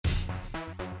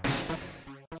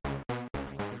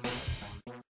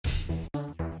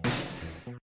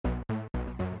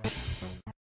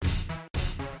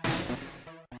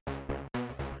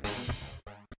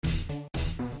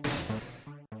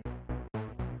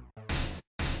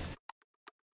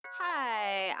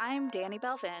Hi, I'm Danny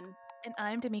Belvin, And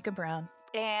I'm Damika Brown.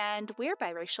 and we're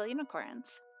Biracial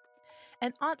Unicorns.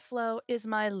 And Aunt Flo is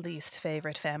my least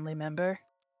favorite family member.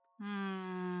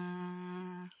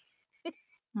 Hmm.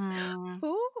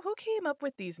 Who came up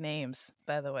with these names,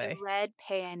 by the way? The red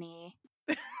peony.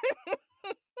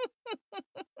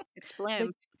 It's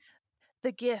Bloom.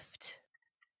 The gift.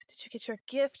 Did you get your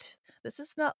gift? This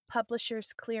is not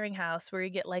Publishers Clearinghouse where you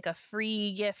get like a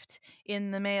free gift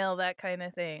in the mail, that kind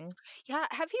of thing. Yeah,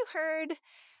 have you heard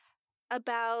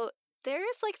about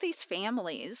there's like these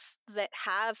families that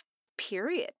have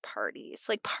period parties,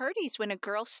 like parties when a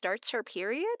girl starts her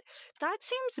period? That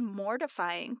seems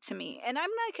mortifying to me. And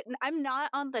I'm not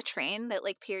on the train that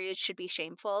like periods should be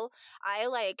shameful. I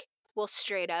like will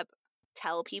straight up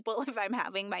tell people if I'm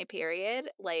having my period,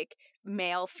 like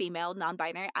male, female,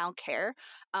 non-binary, I don't care.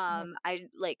 I'm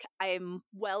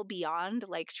well beyond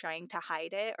like trying to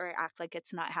hide it or act like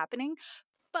it's not happening.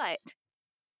 But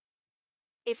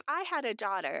if I had a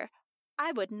daughter,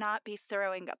 I would not be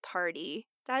throwing a party.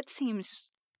 That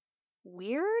seems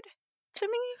weird to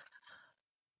me.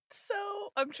 So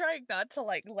I'm trying not to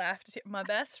like laugh. My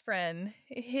best friend,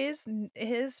 his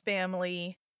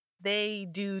family, they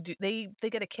they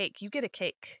get a cake. You get a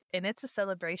cake, and it's a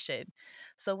celebration.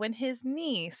 So when his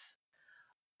niece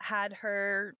had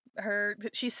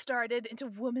she started into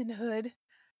womanhood,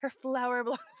 her flower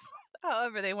blossom,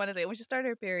 however they want to say it, when she started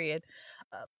her period,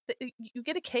 you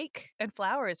get a cake and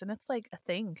flowers, and it's like a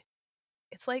thing.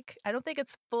 It's like, I don't think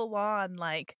it's full on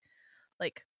like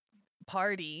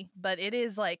party, but it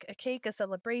is like a cake, a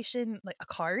celebration, like a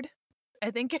card, I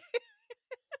think.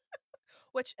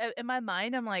 Which in my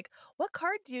mind, I'm like, what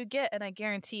card do you get? And I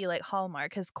guarantee like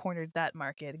Hallmark has cornered that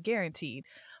market, guaranteed.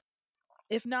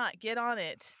 If not, get on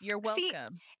it. You're welcome. See,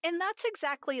 and that's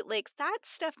exactly like that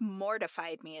stuff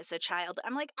mortified me as a child.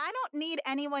 I'm like, I don't need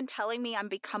anyone telling me I'm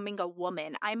becoming a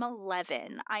woman. I'm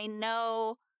 11. I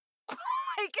know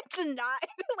like it's not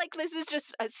like this is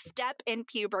just a step in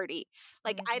puberty.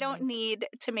 Like I don't need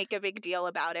to make a big deal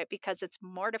about it because it's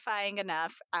mortifying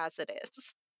enough as it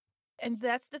is. And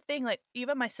that's the thing, like,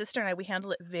 even my sister and I, we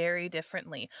handle it very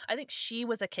differently. I think she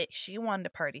was a cake. She wanted to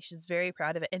party. She's very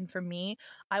proud of it. And for me,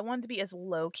 I wanted to be as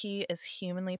low-key as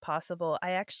humanly possible.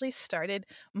 I actually started,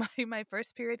 my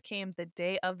first period came the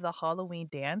day of the Halloween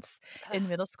dance in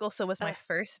middle school. So it was my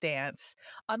first dance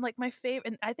on, like, my favorite.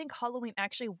 And I think Halloween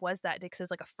actually was that day because it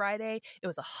was, like, a Friday. It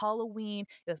was a Halloween.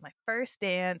 It was my first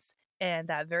dance. And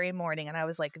that very morning, and I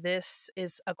was like, this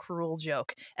is a cruel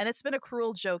joke. And it's been a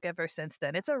cruel joke ever since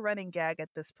then. It's a running gag at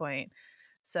this point.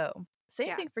 So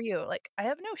same thing for you. Like, I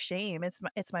have no shame. It's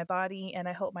my body, and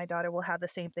I hope my daughter will have the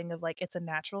same thing of like, it's a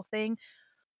natural thing.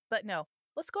 But no,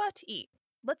 let's go out to eat.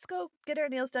 Let's go get our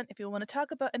nails done. If you want to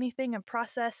talk about anything and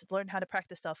process, learn how to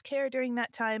practice self-care during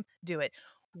that time, do it.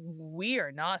 We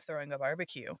are not throwing a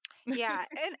barbecue. Yeah,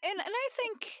 and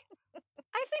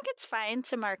I think it's fine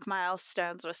to mark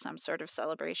milestones with some sort of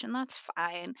celebration. That's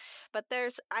fine. But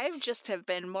I've just have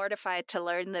been mortified to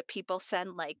learn that people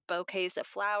send like bouquets of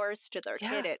flowers to their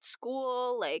kid at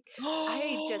school. Like,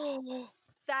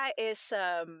 that is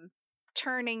some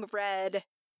turning red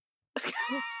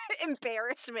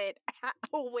embarrassment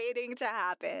waiting to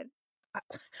happen.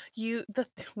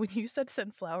 When you said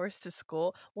send flowers to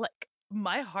school, like,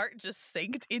 my heart just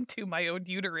sank into my own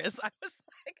uterus. I was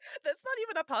like, that's not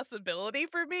even a possibility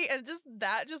for me. And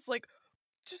that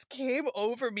just came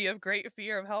over me of great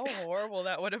fear of how horrible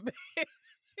that would have been.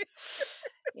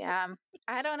 Yeah.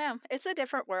 I don't know. It's a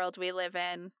different world we live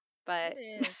in, but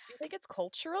It is. Do you think it's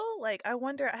cultural? Like, I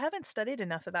wonder, I haven't studied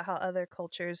enough about how other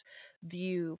cultures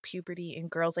view puberty in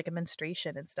girls, like a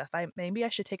menstruation and stuff. Maybe I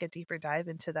should take a deeper dive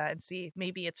into that and see if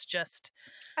maybe it's just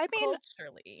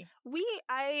culturally.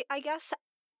 I guess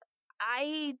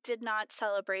I did not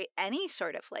celebrate any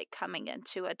sort of like coming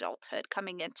into adulthood,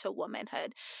 coming into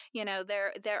womanhood. You know,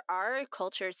 there are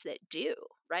cultures that do,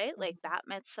 right? Like bat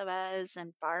mitzvahs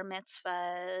and bar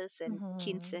mitzvahs and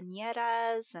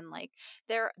quinceañeras, and like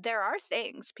there are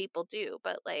things people do,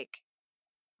 but like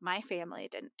my family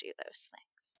didn't do those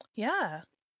things. Yeah.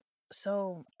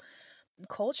 So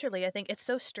culturally, I think it's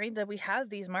so strange that we have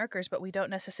these markers, but we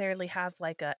don't necessarily have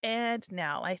like and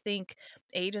now. I think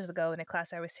ages ago in a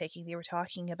class I was taking, they were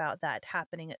talking about that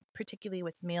happening, particularly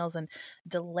with males, and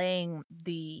delaying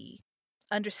the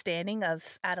understanding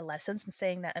of adolescence, and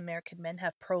saying that American men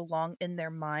have prolonged in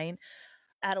their mind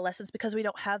adolescence because we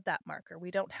don't have that marker.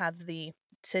 We don't have the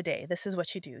today, this is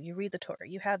what you do. You read the Torah,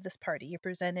 you have this party, you're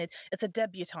presented, it's a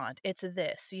debutante, it's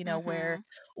this, where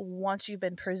once you've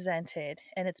been presented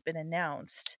and it's been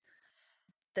announced,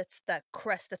 that's that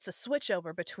crest, that's the switch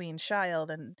over between child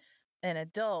and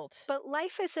adult. But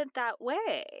life isn't that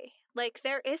way. Like,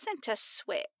 there isn't a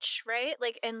switch, right?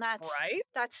 Like, and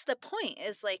that's the point,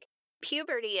 is like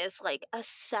puberty is like a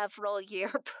several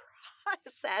year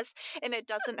process, and it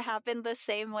doesn't happen the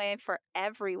same way for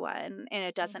everyone, and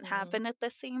it doesn't happen at the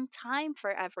same time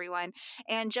for everyone.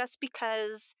 And just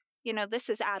because, this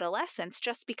is adolescence,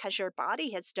 just because your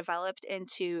body has developed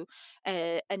into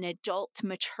an adult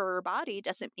mature body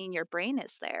doesn't mean your brain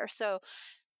is there. So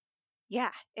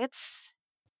yeah, it's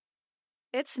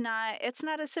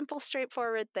not a simple,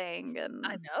 straightforward thing. And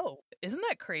I know. Isn't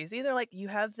that crazy? They're like, you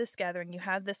have this gathering, you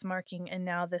have this marking, and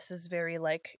now this is very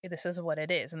like, this is what it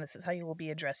is, and this is how you will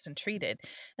be addressed and treated.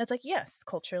 And it's like, yes,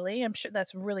 culturally, I'm sure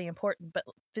that's really important, but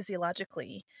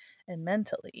physiologically and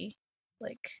mentally,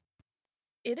 like,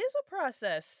 it is a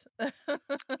process.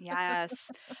 yes.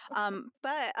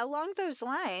 But along those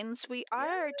lines, we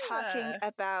are talking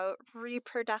about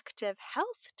reproductive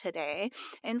health today,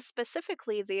 and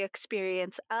specifically the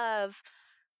experience of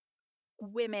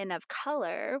women of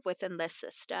color within this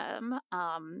system.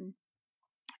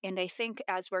 And I think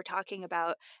as we're talking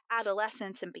about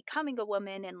adolescence and becoming a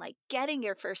woman and like getting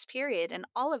your first period and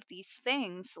all of these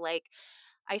things, like,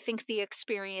 I think the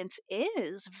experience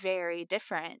is very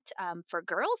different for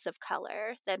girls of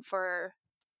color than for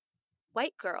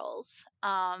white girls.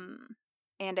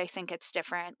 And I think it's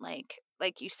different, like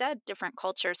you said, different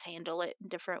cultures handle it in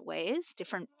different ways,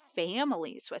 different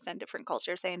families within different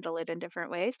cultures handle it in different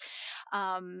ways.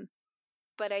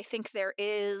 But I think there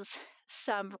is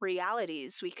some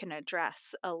realities we can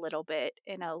address a little bit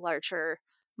in a larger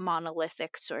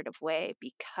monolithic sort of way,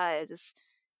 because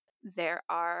there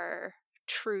are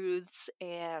truths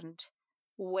and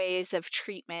ways of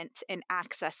treatment and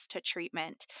access to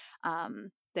treatment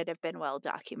that have been well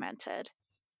documented.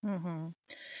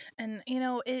 And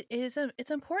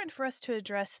it's important for us to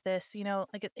address this.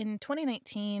 Like in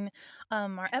 2019,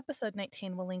 our episode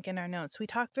 19 will link in our notes. We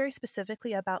talked very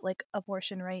specifically about like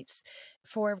abortion rights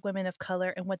for women of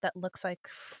color and what that looks like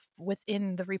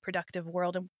within the reproductive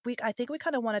world. And I think we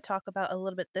kind of want to talk about a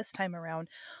little bit this time around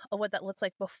of what that looks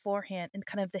like beforehand and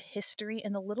kind of the history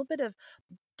and a little bit of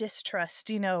distrust.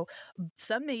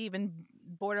 Some may even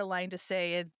borderline to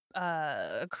say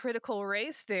a critical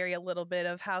race theory, a little bit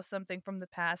of how something from the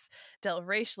past dealt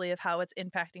racially, of how it's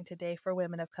impacting today for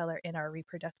women of color in our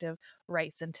reproductive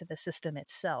rights into the system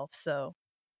itself. So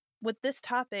with this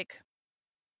topic,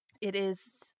 to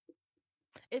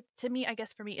me, I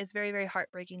guess for me, is very, very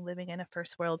heartbreaking living in a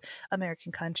first world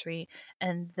American country.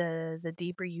 And the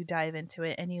deeper you dive into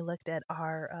it and you looked at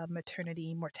our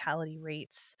maternity mortality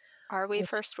rates. Are we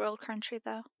first world country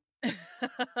though?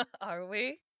 Are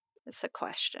we? It's a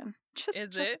question.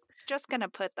 It? Just gonna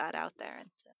put that out there.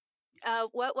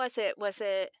 What was it? Was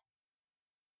it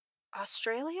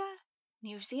Australia?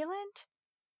 New Zealand?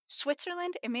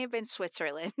 Switzerland? It may have been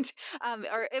Switzerland.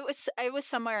 Or it was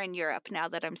somewhere in Europe, now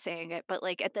that I'm saying it. But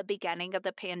like at the beginning of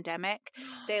the pandemic,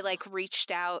 they like reached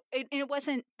out. It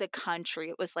wasn't the country,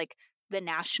 it was like the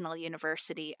national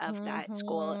university of that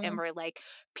school. And we're like,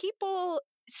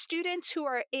 students who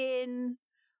are in,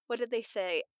 what did they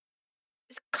say?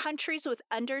 Countries with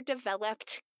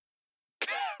underdeveloped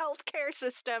healthcare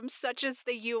systems, such as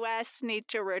the U.S., need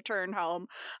to return home.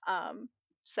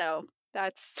 So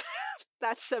that's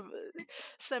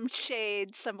some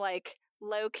shade, some like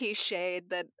low-key shade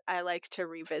that I like to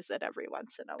revisit every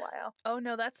once in a while. Oh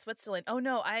no, that's Switzerland. Oh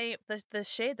no, the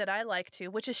shade that I like to,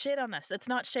 which is shade on us. It's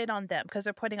not shade on them, because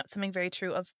they're pointing out something very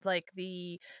true of like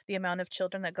the amount of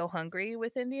children that go hungry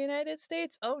within the United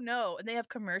States. Oh no, and they have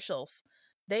commercials.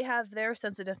 They have their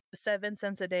 7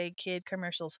 cents a day kid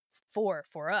commercials for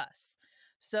us.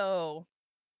 So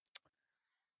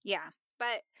yeah,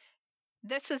 but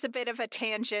this is a bit of a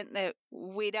tangent that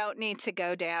we don't need to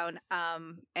go down,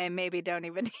 and maybe don't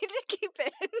even need to keep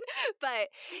in. But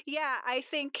yeah, I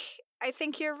think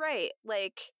you're right.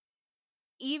 Like,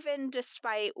 even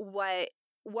despite what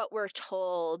we're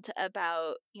told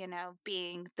about,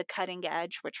 being the cutting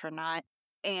edge, which we're not,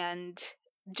 and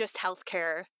just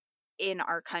healthcare in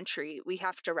our country, we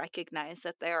have to recognize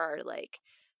that there are like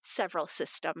several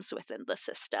systems within the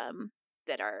system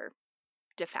that are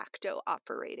de facto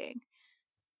operating.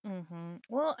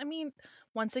 Well, I mean,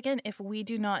 once again, if we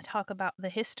do not talk about the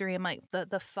history, and like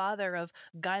the father of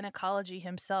gynecology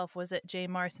himself was it J.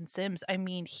 Morrison Sims. I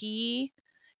mean, he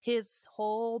his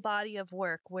whole body of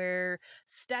work, where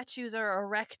statues are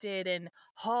erected and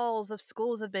halls of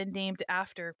schools have been named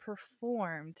after,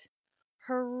 performed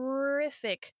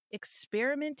horrific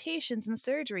experimentations and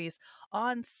surgeries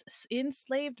on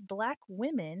enslaved Black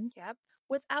women Yep.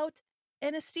 without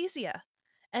anesthesia.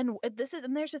 And there's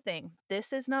the thing.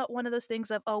 This is not one of those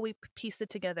things of, oh, we pieced it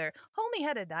together. Homie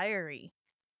had a diary.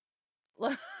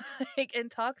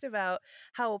 And talked about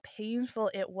how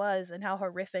painful it was and how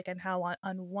horrific, and how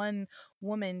on one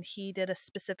woman he did a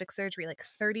specific surgery like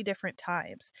 30 different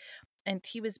times. And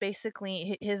he was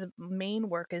basically, his main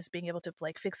work is being able to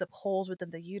like fix up holes within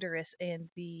the uterus and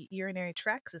the urinary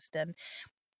tract system.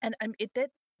 And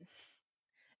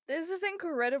this is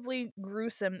incredibly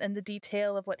gruesome, and the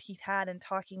detail of what he had, and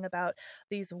talking about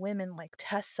these women like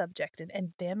test subject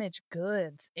and damaged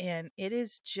goods. And it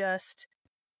is just,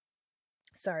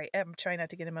 sorry, I'm trying not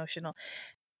to get emotional,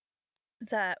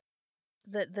 that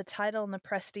the title and the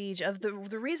prestige of the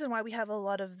reason why we have a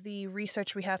lot of the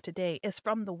research we have today is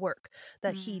from the work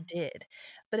that he did.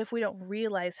 But if we don't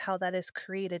realize how that is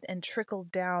created and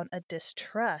trickled down a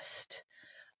distrust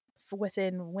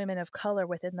within women of color,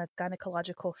 within the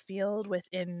gynecological field,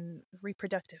 within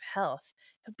reproductive health,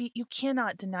 you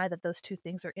cannot deny that those two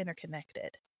things are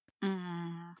interconnected.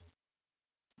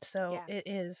 So Yeah.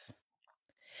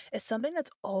 it's something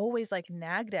that's always like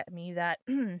nagged at me, that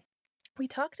we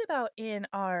talked about in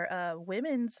our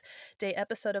Women's Day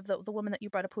episode of the woman that you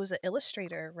brought up, who was an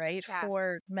illustrator, right? Yeah.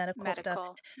 For medical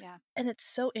stuff. Yeah. And it's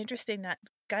so interesting that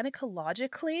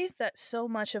gynecologically, that so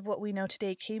much of what we know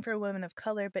today came from women of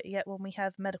color, but yet when we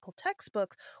have medical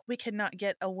textbooks, we cannot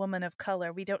get a woman of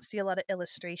color. We don't see a lot of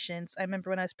illustrations. I remember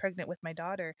when I was pregnant with my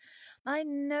daughter, I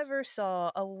never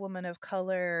saw a woman of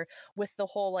color with the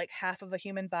whole like half of a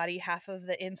human body, half of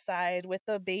the inside, with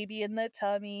the baby in the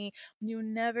tummy. You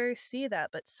never see that.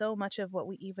 But so much of what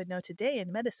we even know today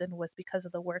in medicine was because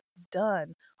of the work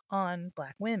done on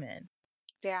Black women.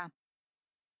 Yeah.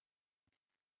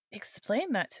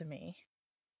 Explain that to me.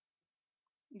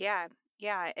 Yeah.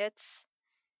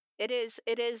 It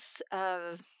is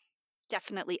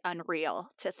definitely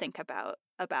unreal to think about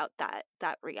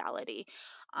that reality.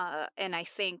 And I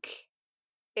think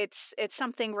it's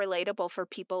something relatable for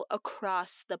people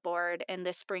across the board, and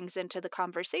this brings into the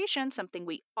conversation something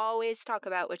we always talk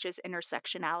about, which is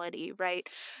intersectionality, right?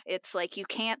 It's like you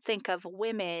can't think of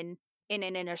women in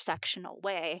an intersectional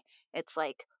way. It's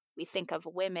like we think of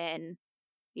women,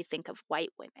 we think of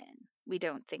white women. We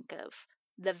don't think of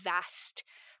the vast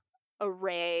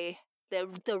array,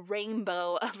 the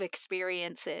rainbow of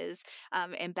experiences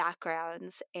and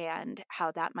backgrounds, and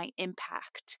how that might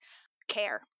impact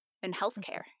care and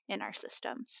healthcare in our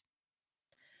systems.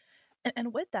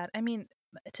 And with that, I mean,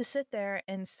 to sit there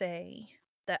and say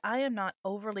that I am not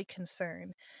overly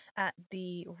concerned at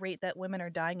the rate that women are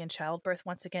dying in childbirth,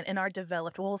 once again, in our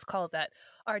developed, well, let's call it that,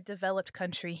 our developed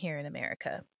country here in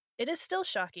America. It is still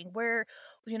shocking, where,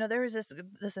 there was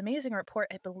this amazing report,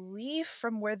 I believe,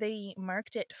 from where they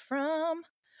marked it from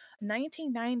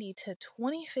 1990 to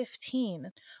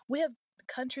 2015. We have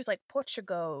countries like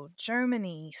Portugal,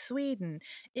 Germany, Sweden,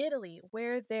 Italy,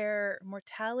 where their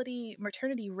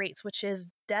maternity rates, which is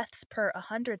deaths per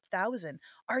 100,000,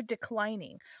 are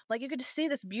declining. Like, you could just see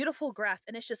this beautiful graph,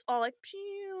 and it's just all like,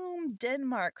 pew,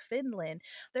 Denmark, Finland.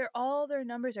 All their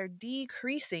numbers are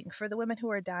decreasing for the women who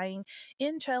are dying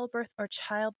in childbirth or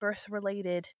childbirth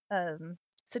related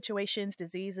situations,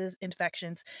 diseases,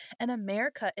 infections. And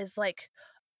America is like,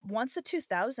 once the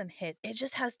 2000 hit, it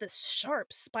just has this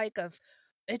sharp spike of,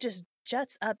 it just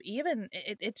jets up. Even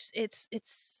it's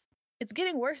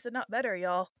getting worse and not better,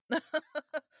 y'all.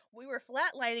 We were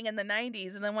flatlining in the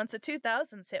 90s, and then once the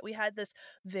 2000s hit, we had this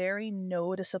very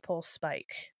noticeable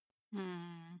spike.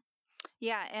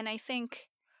 Yeah, and I think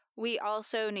we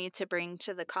also need to bring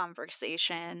to the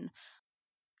conversation,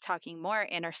 talking more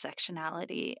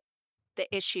intersectionality,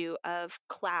 the issue of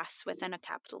class within a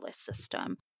capitalist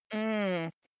system.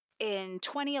 In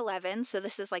 2011, so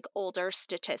this is like older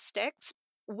statistics,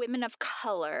 women of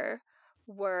color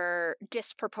were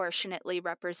disproportionately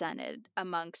represented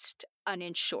amongst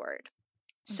uninsured.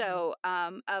 So,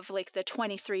 of like the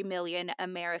 23 million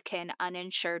American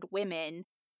uninsured women,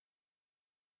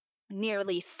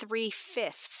 nearly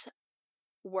 3/5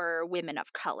 were women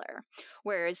of color,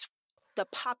 whereas the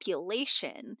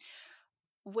population,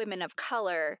 women of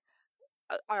color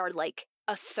are like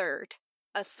a third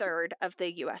of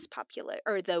the US population,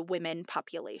 or the women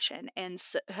population, and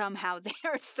somehow they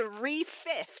are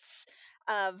 3/5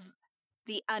 of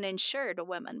the uninsured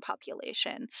women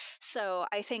population. So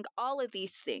I think all of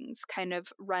these things kind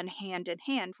of run hand in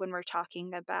hand when we're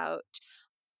talking about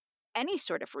any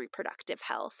sort of reproductive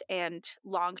health and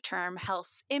long-term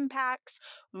health impacts,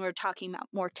 when we're talking about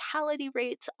mortality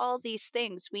rates, all these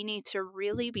things, we need to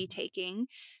really be taking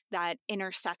that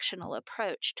intersectional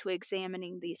approach to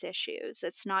examining these issues.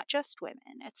 It's not just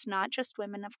women. It's not just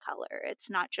women of color. It's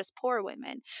not just poor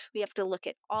women. We have to look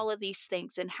at all of these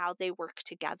things and how they work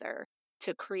together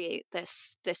to create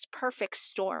this perfect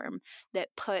storm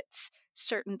that puts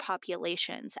certain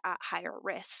populations at higher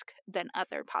risk than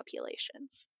other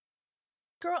populations.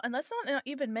 Girl, and let's not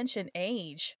even mention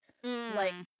age.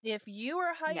 Like, if you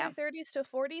are higher 30s to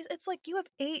 40s, it's like you have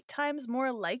 8 times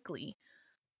more likely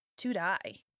to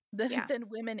die than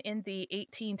women in the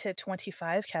 18 to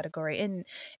 25 category. And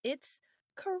it's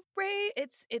great.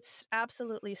 It's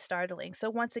absolutely startling. So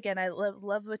once again, I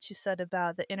love what you said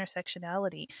about the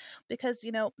intersectionality, because,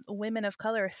 you know, women of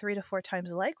color are 3 to 4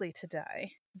 times likely to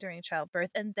die during childbirth.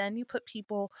 And then you put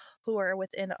people who are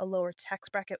within a lower tax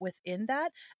bracket within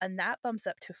that, and that bumps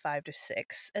up to 5 to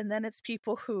 6. And then it's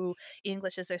people who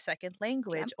English is their second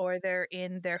language, or they're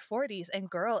in their 40s. And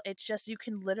girl, it's just, you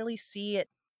can literally see it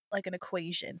like an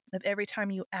equation of every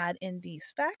time you add in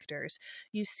these factors,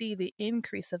 you see the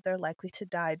increase of they're likely to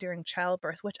die during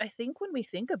childbirth, which I think when we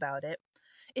think about it,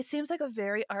 it seems like a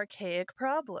very archaic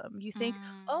problem. You think,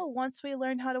 oh, once we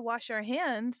learn how to wash our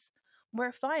hands,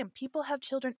 we're fine. People have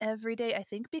children every day. I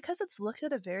think because it's looked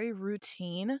at a very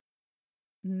routine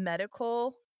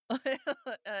medical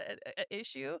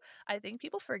issue, I think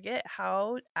people forget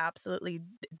how absolutely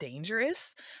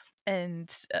dangerous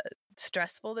and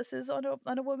stressful this is on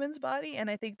a woman's body.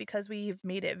 And I think because we've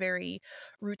made it very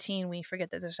routine, we forget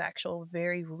that there's actual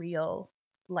very real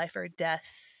life or death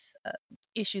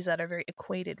issues that are very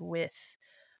equated with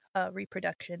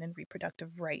reproduction and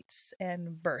reproductive rights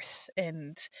and birth.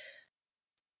 And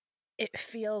it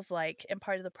feels like, and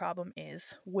part of the problem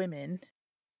is women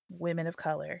of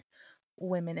color,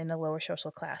 women in a lower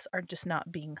social class are just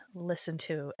not being listened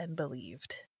to and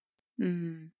believed.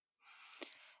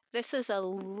 This is a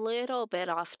little bit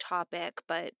off topic,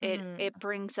 but it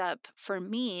brings up for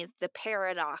me the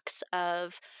paradox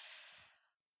of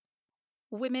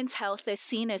women's health is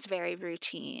seen as very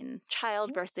routine.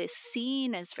 Childbirth is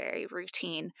seen as very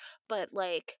routine, but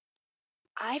like,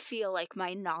 I feel like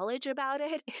my knowledge about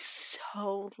it is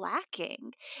so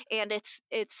lacking, and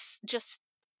it's just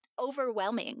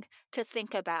overwhelming to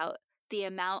think about the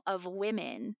amount of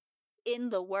women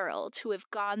in the world who have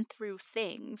gone through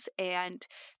things, and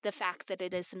the fact that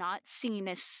it is not seen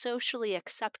as socially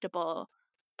acceptable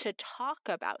to talk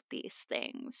about these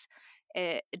things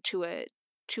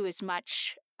to as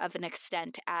much of an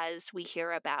extent as we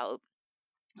hear about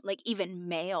like even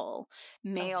male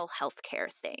healthcare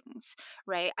things,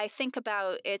 right? I think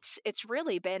about it's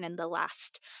really been in the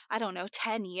last, I don't know,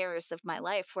 10 years of my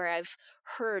life where I've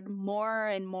heard more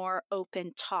and more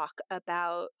open talk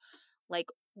about like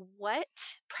what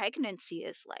pregnancy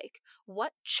is like,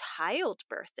 what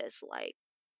childbirth is like,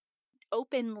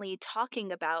 openly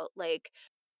talking about like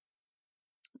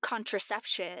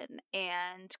contraception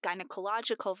and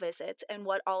gynecological visits and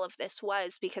what all of this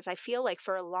was, because I feel like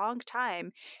for a long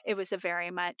time it was a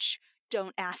very much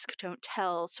don't ask, don't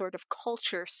tell sort of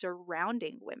culture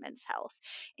surrounding women's health.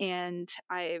 And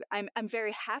I'm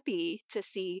very happy to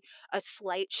see a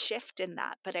slight shift in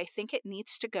that, but I think it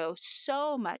needs to go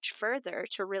so much further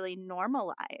to really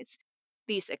normalize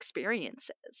these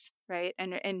experiences, right?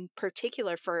 And in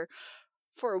particular for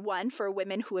one, for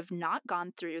women who have not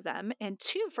gone through them, and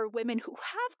two, for women who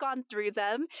have gone through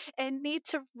them and need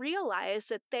to realize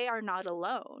that they are not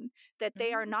alone, that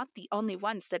they are not the only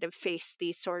ones that have faced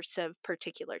these sorts of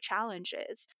particular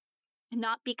challenges.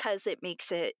 Not because it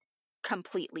makes it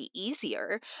completely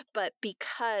easier, but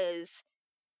because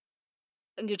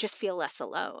you just feel less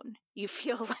alone. You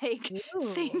feel like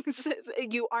things,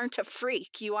 you aren't a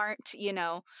freak. You aren't,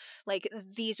 like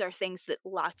these are things that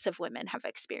lots of women have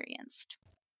experienced.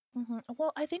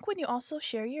 Well, I think when you also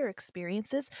share your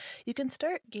experiences, you can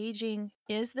start gauging,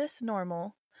 is this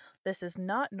normal? This is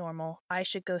not normal. I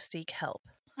should go seek help.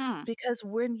 Because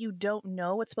when you don't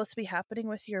know what's supposed to be happening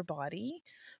with your body,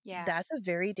 that's a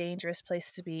very dangerous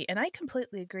place to be. And I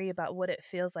completely agree about what it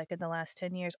feels like in the last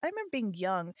 10 years. I remember being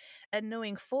young and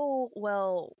knowing full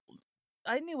well,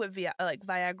 I knew what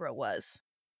Viagra was.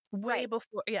 way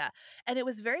before. Yeah. And it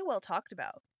was very well talked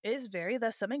about. It is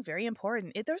that's something very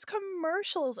important. There's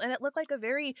commercials and it looked like a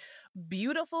very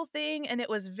beautiful thing and it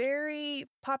was very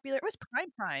popular. It was prime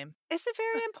time. Is it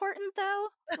very important though?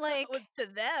 Like to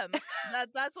them.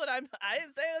 That's what I didn't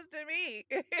say it was to me.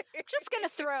 just gonna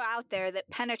throw out there that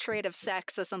penetrative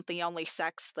sex isn't the only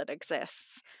sex that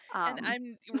exists. And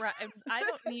I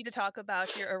don't need to talk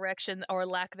about your erection or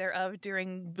lack thereof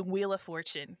during the Wheel of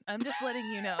Fortune. I'm just letting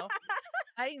you know.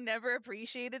 I never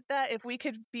appreciated that. If we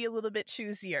could be a little bit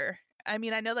choosier. I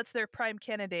mean, I know that's their prime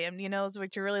candidate and knows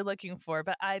what you're really looking for,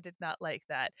 but I did not like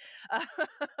that.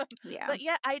 Yeah. But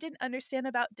yeah, I didn't understand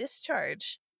about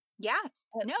discharge. Yeah.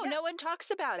 No one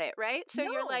talks about it, right? So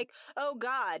you're like, oh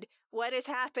God, what is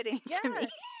happening to me?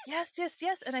 Yes.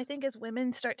 And I think as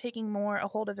women start taking more a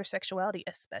hold of their sexuality,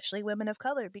 especially women of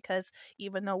color, because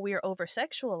even though we are over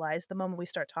sexualized, the moment we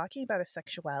start talking about our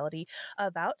sexuality,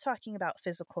 about talking about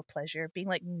physical pleasure, being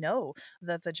like, no,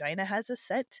 the vagina has a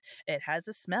scent, it has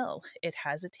a smell, it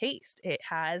has a taste, it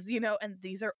has, and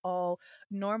these are all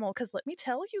normal. Because let me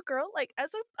tell you, girl, like as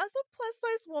a plus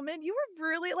size woman, you were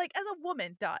really like as a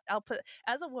woman.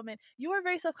 As a woman, you are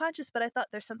very self-conscious, but I thought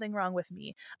there's something wrong with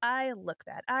me. I look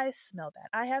bad. I smell bad.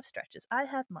 I have stretches. I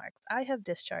have marks. I have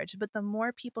discharge. But the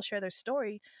more people share their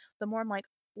story, the more I'm like,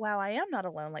 wow, I am not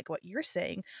alone, like what you're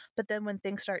saying. But then when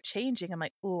things start changing, I'm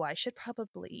like, oh, I should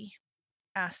probably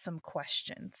ask some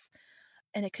questions.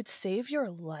 And it could save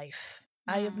your life.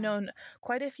 I have known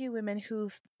quite a few women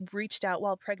who've reached out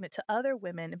while pregnant to other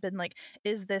women and been like,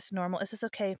 is this normal? Is this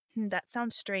okay? That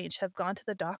sounds strange. Have gone to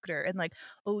the doctor and like,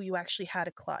 oh, you actually had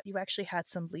a clot. You actually had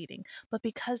some bleeding. But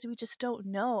because we just don't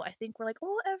know, I think we're like,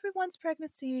 oh, everyone's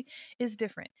pregnancy is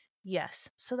different. Yes.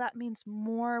 So that means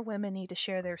more women need to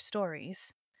share their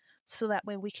stories. So that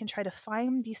way we can try to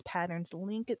find these patterns,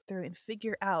 link it through and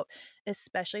figure out,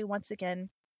 especially once again,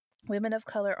 women of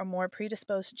color are more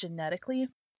predisposed genetically,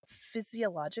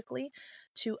 physiologically,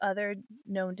 to other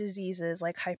known diseases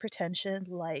like hypertension,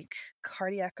 like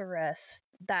cardiac arrest,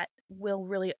 that will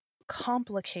really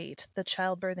complicate the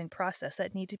childbirthing process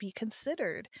that need to be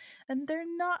considered. And they're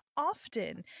not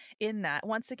often in that.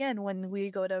 Once again, when we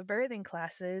go to birthing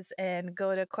classes and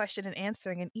go to question and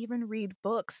answering and even read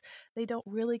books, they don't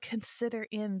really consider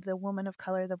in the woman of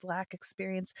color, the Black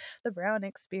experience, the brown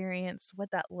experience,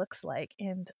 what that looks like.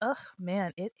 And oh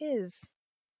man, it is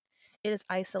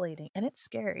isolating and it's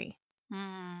scary.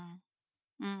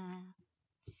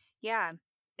 Yeah,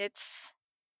 it's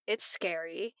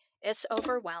scary. It's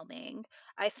overwhelming.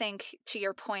 I think to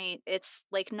your point, it's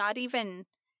like not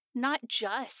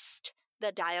just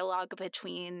the dialogue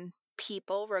between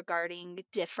people regarding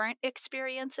different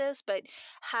experiences, but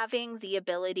having the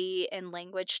ability and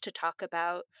language to talk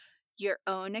about your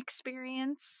own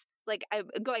experience. Like, I'm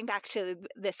going back to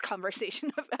this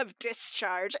conversation of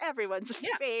discharge, everyone's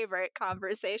favorite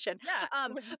conversation. Yeah.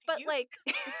 But like,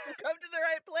 come to the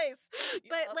right place.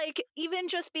 But like, even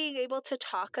just being able to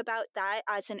talk about that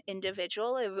as an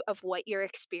individual of what you're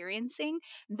experiencing,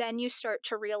 then you start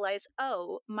to realize,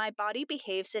 oh, my body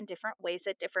behaves in different ways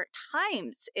at different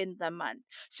times in the month.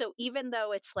 So even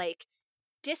though it's like,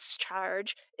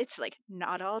 discharge, it's like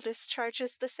not all discharge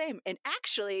is the same. And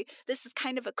actually, this is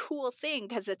kind of a cool thing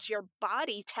because it's your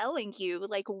body telling you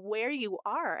like where you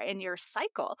are in your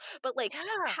cycle. But like,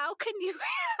 how can you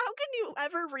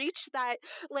ever reach that?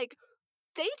 Like,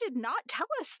 they did not tell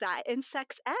us that in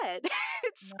sex ed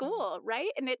at school, right?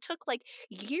 And it took like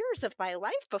years of my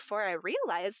life before I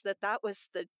realized that was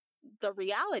the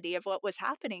reality of what was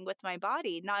happening with my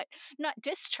body. Not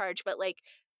discharge, but like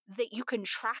that you can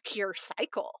track your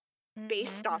cycle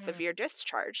based off of your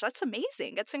discharge. That's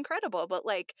amazing. It's incredible. But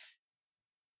like,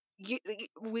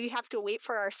 we have to wait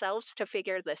for ourselves to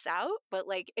figure this out. But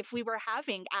like, if we were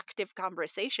having active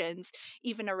conversations,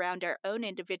 even around our own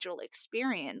individual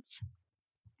experience,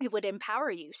 it would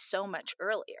empower you so much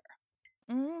earlier.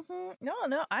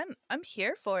 No, I'm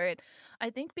here for it. I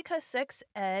think because sex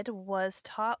ed was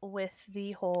taught with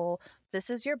the whole, this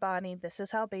is your body, this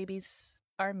is how babies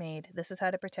are made, this is how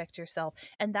to protect yourself,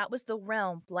 and that was the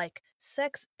realm. Like,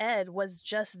 sex ed was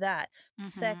just that.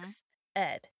 Sex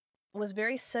ed was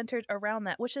very centered around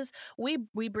that, which is, we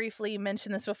briefly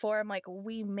mentioned this before. I'm like,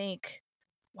 why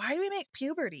do we make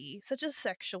puberty such a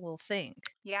sexual thing?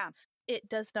 Yeah. It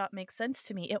does not make sense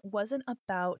to me. It wasn't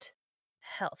about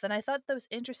health. And I thought that was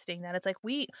interesting that it's like,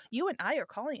 you and I are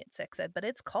calling it sex ed, but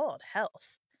it's called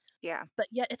health. Yeah. But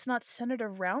yet it's not centered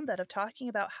around that, of talking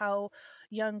about how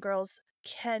young girls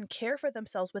can care for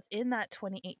themselves within that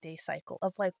 28-day cycle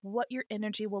of like what your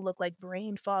energy will look like,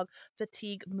 brain fog,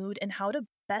 fatigue, mood, and how to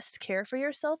best care for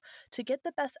yourself to get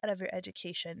the best out of your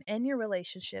education and your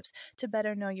relationships, to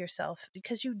better know yourself,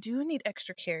 because you do need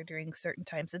extra care during certain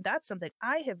times. And that's something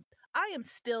I am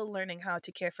still learning how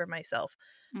to care for myself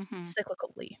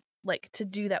cyclically, like to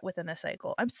do that within a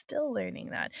cycle. I'm still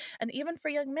learning that. And even for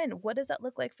young men, what does that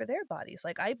look like for their bodies?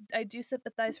 Like I do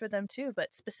sympathize for them too,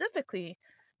 but specifically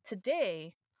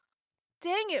today,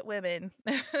 dang it, women.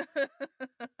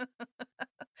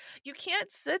 You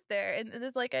can't sit there and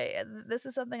it's like this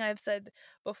is something I've said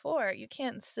before. You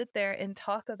can't sit there and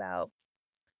talk about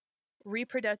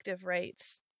reproductive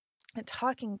rights and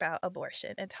talking about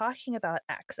abortion and talking about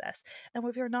access, and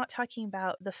if you're not talking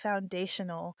about the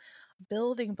foundational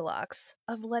building blocks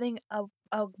of letting a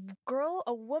girl,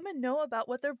 a woman know about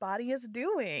what their body is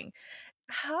doing.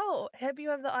 How have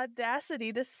you have the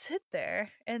audacity to sit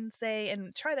there and say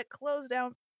and try to close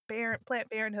down Planned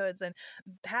Parenthoods and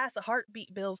pass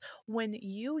heartbeat bills when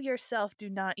you yourself do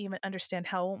not even understand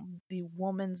how the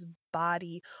woman's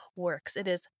body works? It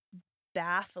is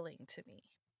baffling to me.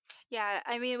 Yeah,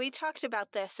 I mean, we talked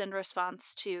about this in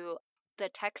response to the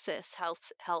Texas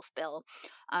health bill,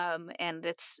 and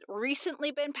it's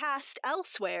recently been passed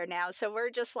elsewhere now. So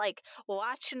we're just like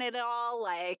watching it all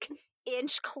like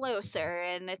inch closer,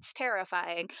 and it's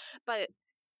terrifying. But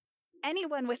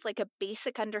anyone with like a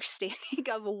basic understanding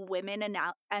of women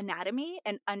anatomy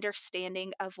and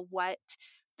understanding of what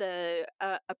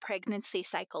a pregnancy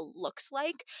cycle looks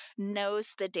like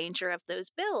knows the danger of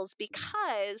those bills,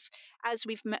 because as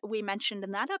we mentioned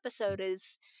in that episode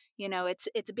is, you know, it's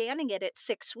banning it at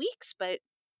 6 weeks, but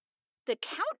the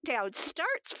countdown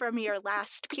starts from your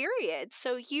last period.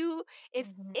 So you if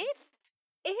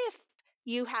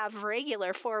you have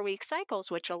regular 4-week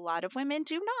cycles, which a lot of women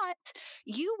do not,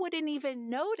 you wouldn't even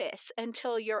notice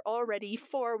until you're already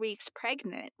 4 weeks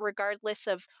pregnant, regardless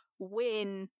of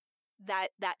when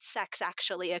that sex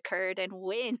actually occurred and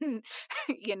when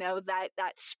you know that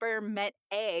sperm met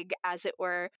egg, as it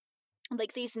were.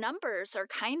 Like, these numbers are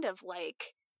kind of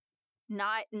like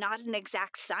not an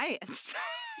exact science.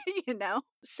 You know,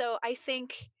 so I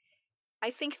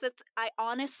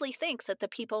honestly think that the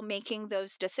people making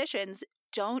those decisions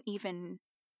don't even,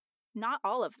 not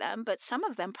all of them, but some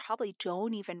of them probably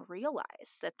don't even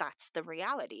realize that that's the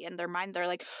reality. In their mind, they're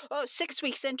like, oh, 6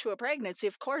 weeks into a pregnancy,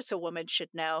 of course a woman should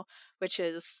know, which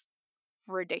is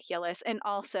ridiculous. And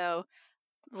also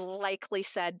likely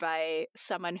said by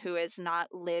someone who has not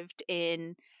lived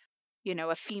in, you know,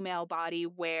 a female body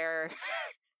where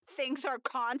things are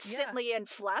constantly in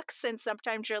flux, and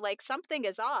sometimes you're like, something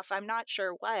is off, I'm not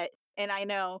sure what. And I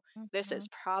know this is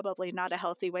probably not a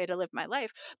healthy way to live my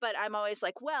life, but I'm always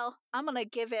like, well, I'm gonna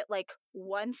give it like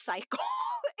one cycle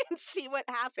and see what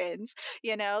happens,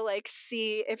 you know, like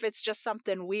see if it's just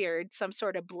something weird, some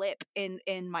sort of blip in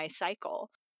my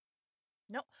cycle.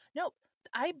 No.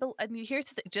 I mean, here's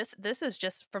the thing. This is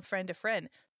just from friend to friend.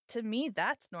 To me,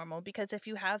 that's normal, because if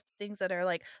you have things that are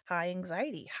like high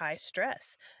anxiety, high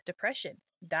stress, depression,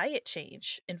 diet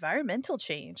change, environmental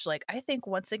change, like I think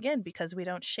once again, because we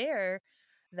don't share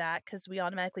that, because we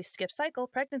automatically skip cycle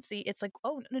pregnancy, it's like,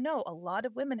 oh, no, a lot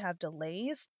of women have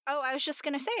delays. Oh, I was just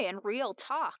gonna say, in real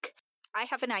talk, I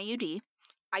have an IUD.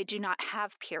 I do not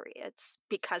have periods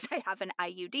because I have an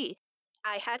IUD.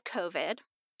 I had COVID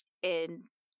in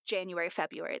January,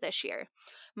 February this year.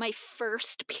 My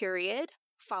first period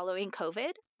following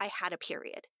COVID, I had a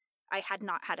period. I had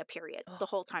not had a period the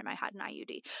whole time I had an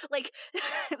IUD. Like,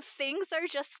 things are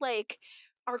just like,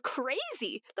 are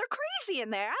crazy. They're crazy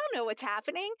in there. I don't know what's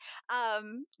happening.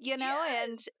 You know,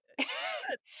 Yes.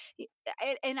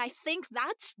 and I think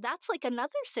that's like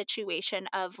another situation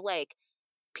of like,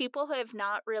 people who have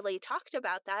not really talked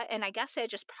about that. And I guess I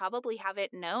just probably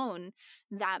haven't known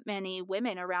that many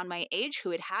women around my age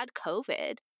who had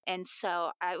COVID. And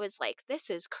so I was like, this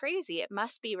is crazy. It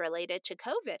must be related to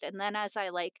COVID. And then as I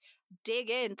like dig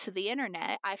into the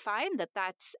internet, I find that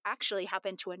that's actually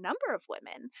happened to a number of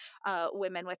women,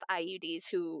 women with IUDs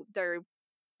who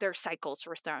their cycles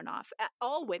were thrown off.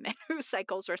 All women whose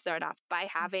cycles were thrown off by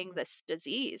having this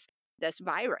disease, this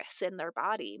virus in their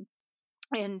body.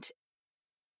 And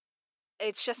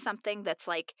it's just something that's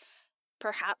like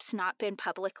perhaps not been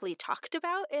publicly talked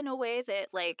about in a way that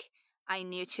like I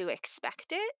knew to expect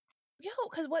it. Yeah,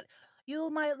 because what,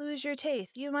 you might lose your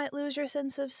taste, you might lose your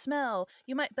sense of smell,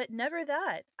 you might, but never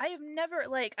that. I have never,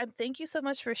 like, thank you so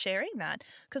much for sharing that,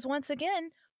 because once again,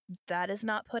 that is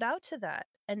not put out to that.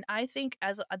 And I think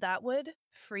as that would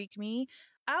freak me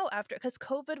out after, because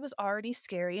COVID was already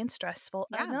scary and stressful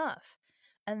enough.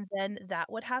 And then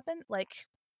that would happen, like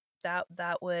that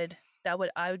would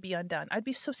I would be undone. I'd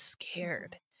be so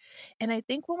scared. And I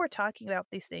think when we're talking about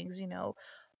these things, you know,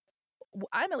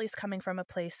 I'm at least coming from a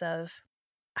place of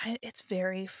it's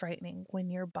very frightening when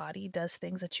your body does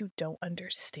things that you don't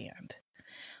understand.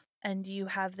 And you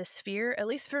have this fear, at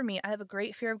least for me, I have a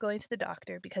great fear of going to the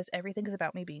doctor because everything is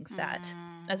about me being fat.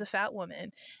 As a fat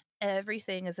woman,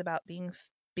 everything is about being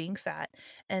fat.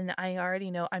 And I already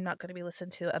know I'm not going to be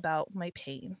listened to about my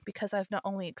pain because I've not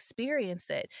only experienced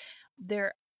it,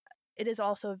 it is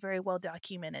also very well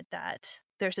documented that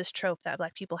there's this trope that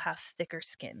Black people have thicker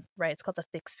skin, right? It's called the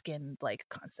thick skin like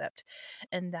concept,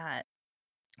 and that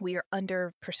we are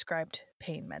under prescribed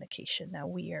pain medication. Now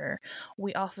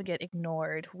we often get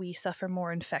ignored. We suffer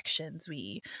more infections.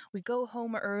 We go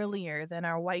home earlier than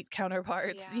our white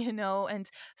counterparts, you know? And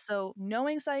so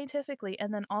knowing scientifically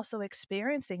and then also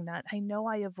experiencing that, I know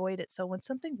I avoid it. So when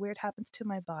something weird happens to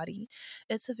my body,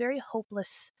 it's a very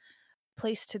hopeless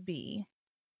place to be,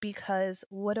 because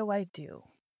what do?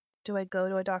 Do I go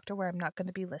to a doctor where I'm not going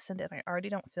to be listened and I already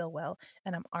don't feel well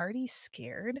and I'm already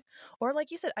scared? Or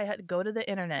like you said, I had to go to the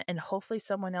internet and hopefully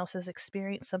someone else has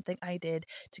experienced something I did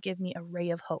to give me a ray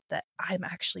of hope that I'm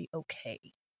actually okay.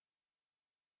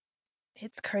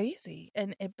 It's crazy.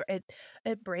 And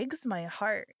it breaks my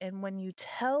heart. And when you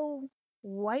tell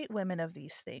white women of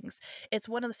these things, it's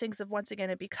one of those things of, once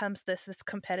again, it becomes this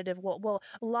competitive, well,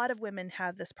 a lot of women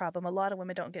have this problem. A lot of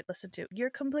women don't get listened to. You're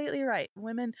completely right.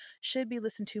 Women should be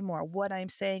listened to more. What I'm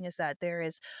saying is that there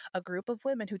is a group of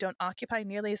women who don't occupy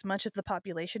nearly as much of the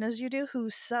population as you do, who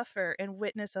suffer and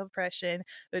witness oppression,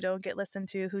 who don't get listened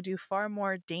to, who do far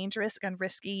more dangerous and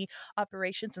risky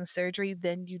operations and surgery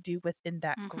than you do within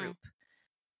that group.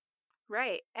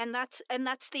 Right. And that's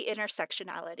the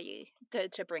intersectionality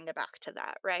to bring it back to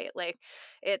that, right? Like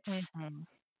it's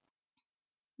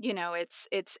you know, it's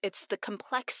the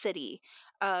complexity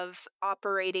of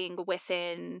operating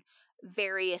within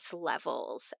various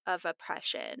levels of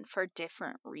oppression for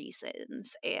different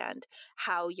reasons, and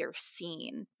how you're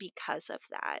seen because of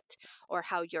that, or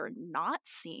how you're not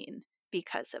seen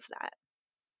because of that.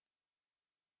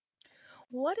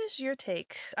 What is your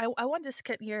take? I wanted to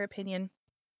get your opinion,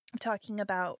 talking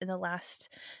about in the last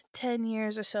 10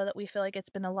 years or so that we feel like it's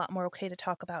been a lot more okay to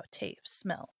talk about taste,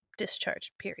 smell,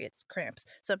 discharge, periods, cramps.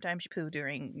 Sometimes you poo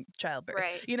during childbirth.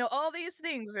 Right. You know, all these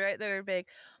things, right, that are big.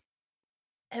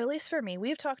 At least for me,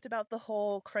 we've talked about the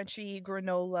whole crunchy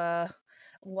granola,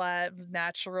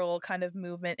 natural kind of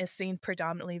movement is seen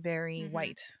predominantly very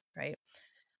white, right?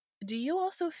 Do you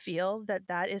also feel that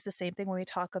that is the same thing when we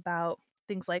talk about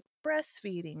things like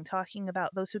breastfeeding, talking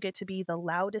about those who get to be the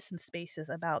loudest in spaces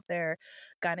about their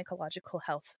gynecological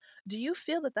health? Do you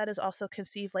feel that that is also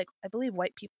conceived, like, I believe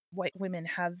white women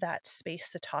have that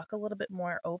space to talk a little bit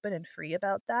more open and free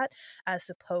about that, as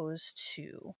opposed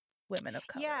to women of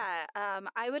color? Yeah,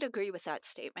 I would agree with that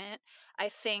statement. I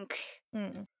think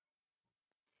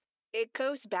it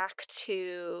goes back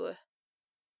to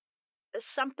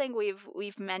something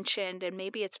we've mentioned, and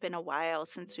maybe it's been a while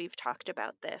since we've talked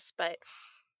about this, but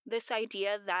this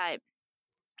idea that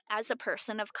as a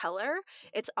person of color,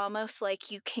 it's almost like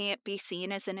you can't be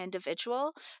seen as an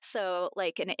individual. So,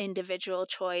 like, an individual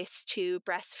choice to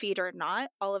breastfeed or not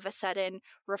all of a sudden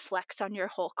reflects on your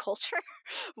whole culture,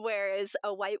 whereas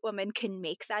a white woman can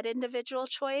make that individual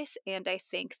choice. And I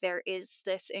think there is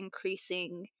this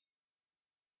increasing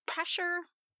pressure,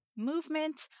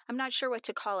 movement, I'm not sure what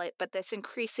to call it, but this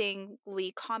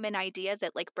increasingly common idea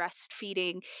that like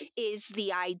breastfeeding is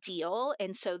the ideal,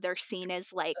 and so they're seen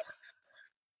as like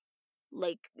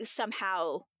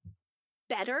somehow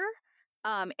better.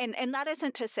 And that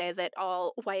isn't to say that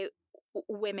all white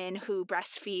women who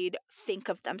breastfeed think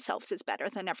of themselves as better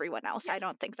than everyone else. I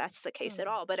don't think that's the case at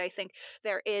all, but I think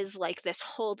there is like this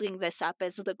holding this up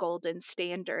as the golden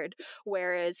standard,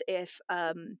 whereas if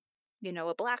you know,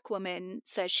 a Black woman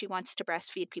says she wants to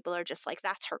breastfeed, people are just like,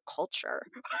 that's her culture.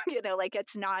 You know, like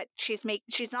it's not, she's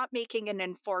not making an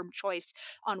informed choice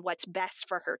on what's best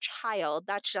for her child.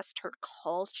 That's just her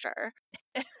culture.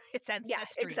 It's ancestry. Yeah,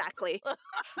 exactly.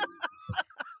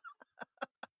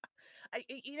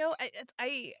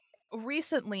 I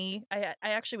recently, I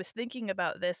actually was thinking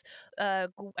about this. I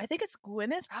think it's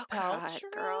Gwyneth Paltrow. God,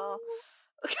 girl.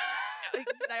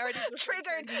 I already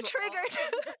triggered.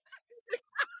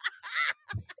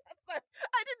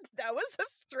 I didn't. That was a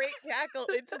straight cackle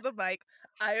into the mic.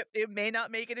 It may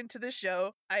not make it into the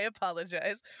show. I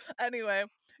apologize. Anyway,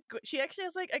 she actually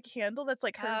has like a candle that's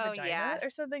like her vagina or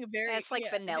something. Very. It's like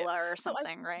vanilla or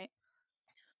something, right?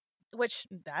 which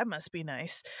that must be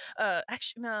nice.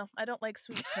 Actually, no, I don't like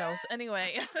sweet smells.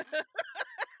 Anyway,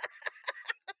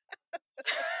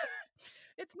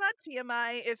 it's not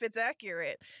TMI if it's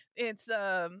accurate. It's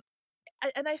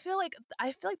and I feel like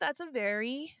that's a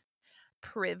very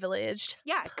privileged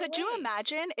Yeah, could you place.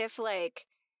 imagine if like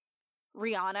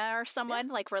Rihanna or someone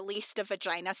like released a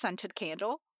vagina scented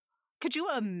candle? Could you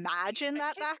imagine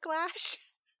that backlash?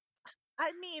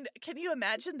 I mean, can you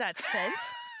imagine that scent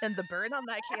and the burn on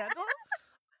that candle?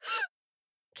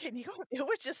 Can you? It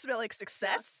would just smell like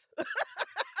success. Yeah.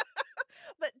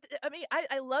 But I mean,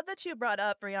 I love that you brought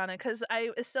up Rihanna, because I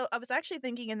was actually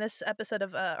thinking in this episode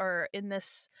of or in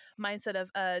this mindset of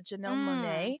Janelle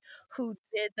Monáe, who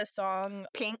did the song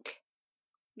Pink.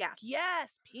 Yeah.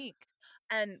 Yes, Pink,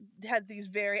 and had these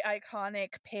very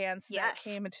iconic pants that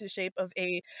came into the shape of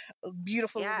a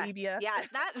beautiful labia. Yeah,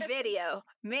 that video,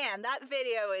 man, that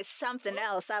video is something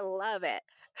else. I love it.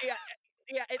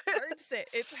 Yeah, it turns it.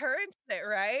 It turns it,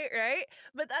 right?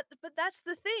 But that's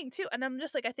the thing too. And I'm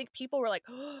just like, I think people were like,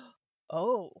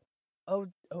 oh,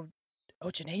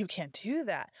 Janae, you can't do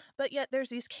that. But yet there's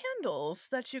these candles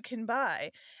that you can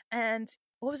buy. And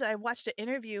what was it? I watched an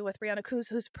interview with Brianna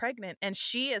who's pregnant, and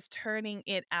she is turning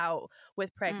it out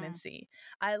with pregnancy.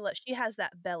 She has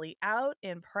that belly out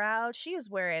and proud. She is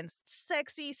wearing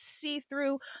sexy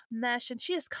see-through mesh, and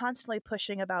she is constantly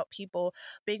pushing about people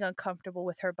being uncomfortable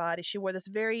with her body. She wore this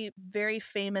very, very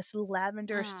famous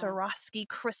lavender Swarovski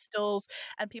crystals,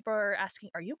 and people are asking,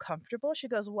 "Are you comfortable?" She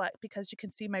goes, "What? Because you can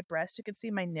see my breast, you can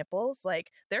see my nipples, like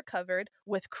they're covered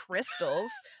with crystals."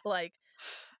 Like,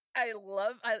 I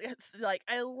love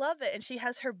it. And she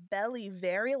has her belly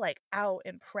very like out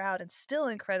and proud and still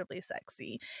incredibly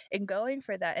sexy and going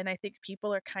for that. And I think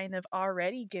people are kind of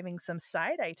already giving some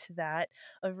side eye to that,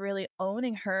 of really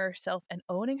owning herself and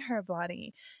owning her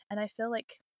body. And I feel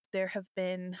like there have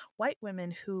been white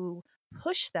women who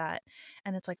push that,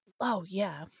 and it's like, oh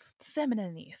yeah,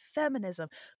 femininity, feminism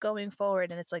going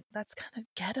forward, and it's like, that's kind of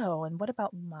ghetto, and what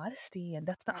about modesty, and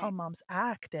that's not how moms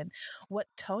act, and what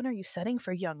tone are you setting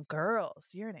for young girls?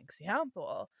 You're an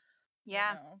example.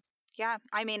 Yeah. Yeah,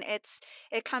 I mean,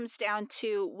 it comes down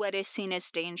to what is seen as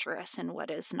dangerous and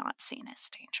what is not seen as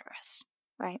dangerous,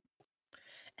 right?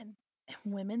 And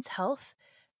women's health,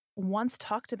 once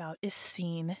talked about, is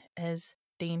seen as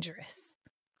dangerous.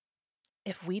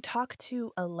 If we talk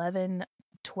to 11,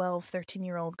 12,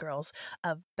 13-year-old girls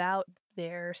about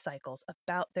their cycles,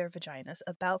 about their vaginas,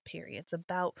 about periods,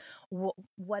 about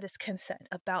what is consent,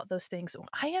 about those things,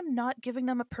 I am not giving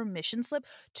them a permission slip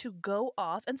to go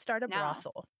off and start a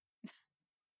brothel.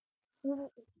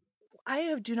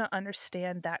 I do not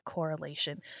understand that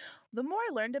correlation. The more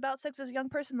I learned about sex as a young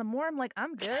person, the more I'm like,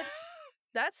 I'm good.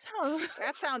 That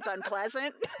sounds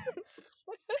unpleasant.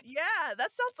 Yeah, that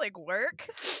sounds like work.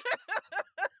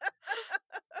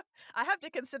 I have to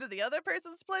consider the other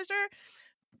person's pleasure.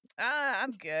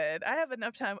 I'm good. I have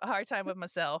enough hard time with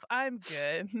myself. I'm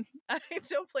good. I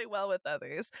don't play well with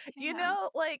others. Yeah. You know,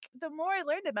 like, the more I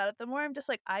learned about it, the more I'm just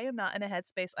like, I am not in a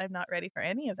headspace. I'm not ready for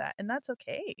any of that. And that's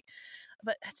okay.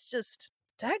 But it's just,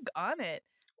 dag on it.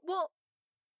 Well,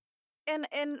 and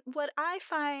what I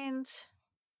find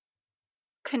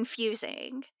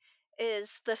confusing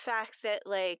is the fact that,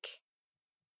 like,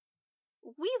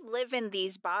 we live in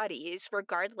these bodies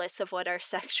regardless of what our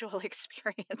sexual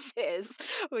experience is,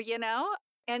 you know?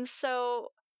 And so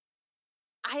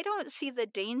I don't see the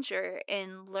danger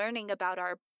in learning about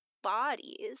our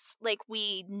bodies. Like,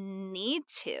 we need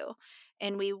to,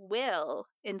 and we will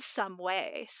in some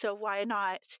way. So why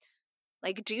not,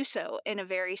 like, do so in a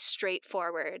very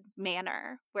straightforward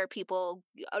manner where people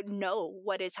know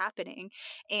what is happening?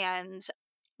 And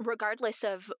regardless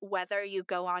of whether you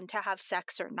go on to have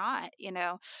sex or not, you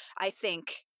know, I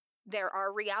think there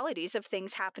are realities of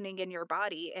things happening in your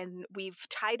body, and we've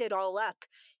tied it all up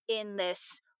in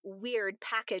this weird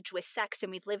package with sex,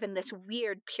 and we live in this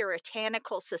weird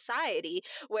puritanical society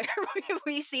where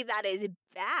we see that as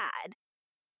bad.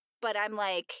 But I'm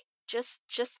like, just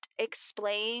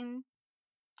explain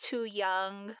to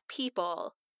young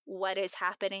people what is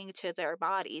happening to their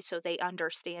body so they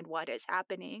understand what is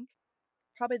happening.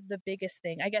 Probably the biggest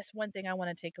thing, I guess one thing I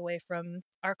want to take away from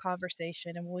our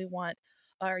conversation, and we want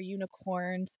our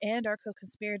unicorns and our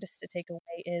co-conspirators to take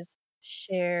away, is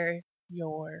share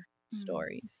your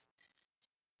stories.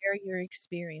 Share your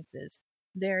experiences.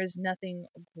 There is nothing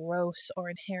gross or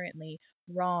inherently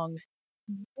wrong,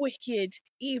 wicked,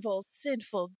 evil,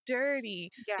 sinful, dirty.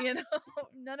 Yeah. You know,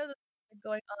 none of the things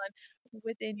going on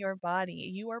within your body.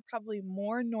 You are probably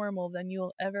more normal than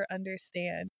you'll ever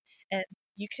understand. And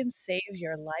you can save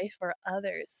your life or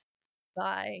others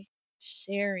by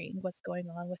sharing what's going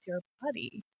on with your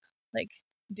body. Like,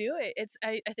 do it.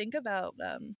 I think about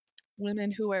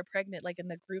women who are pregnant, like in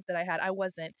the group that I had.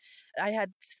 I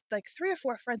had like 3 or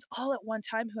 4 friends all at one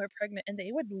time who are pregnant, and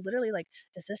they would literally like,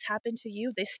 does this happen to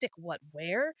you? They stick what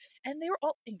where? And they were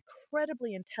all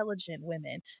incredibly intelligent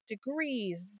women,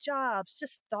 degrees, jobs,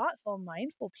 just thoughtful,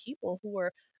 mindful people who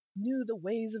were knew the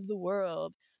ways of the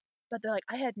world. But they're like,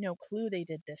 I had no clue they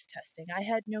did this testing. I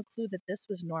had no clue that this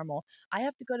was normal. I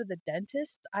have to go to the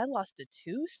dentist. I lost a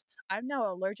tooth. I'm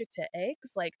now allergic to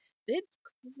eggs. Like, it's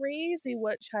crazy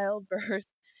what childbirth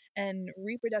and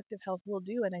reproductive health will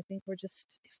do. And I think if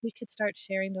we could start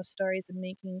sharing those stories and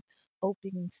making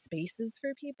open spaces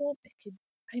for people, it could,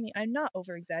 I mean, I'm not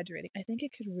over exaggerating. I think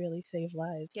it could really save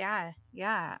lives.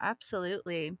 Yeah,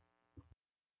 absolutely.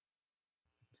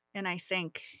 And I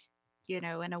think, in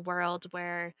a world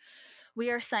where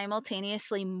we are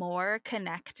simultaneously more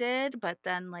connected, but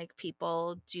then like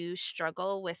people do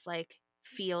struggle with like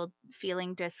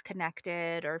feeling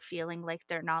disconnected or feeling like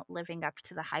they're not living up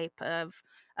to the hype of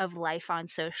life on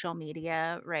social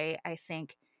media, right? I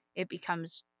think it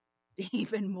becomes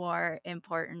even more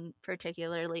important,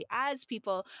 particularly as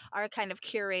people are kind of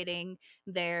curating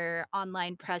their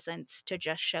online presence to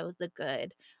just show the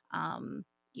good.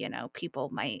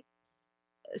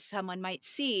 Someone might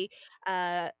see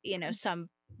some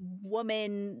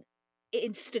woman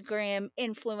Instagram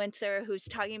influencer who's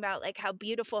talking about like how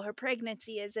beautiful her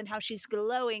pregnancy is and how she's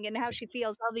glowing and how she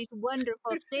feels all these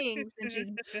wonderful things, and she's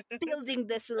building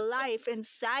this life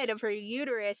inside of her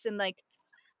uterus, and like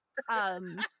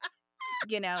and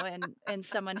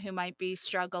someone who might be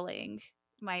struggling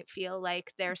might feel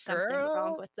like there's something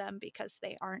wrong with them because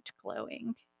they aren't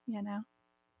glowing.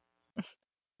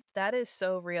 That is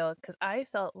so real, because I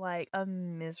felt like a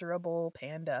miserable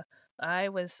panda. I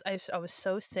was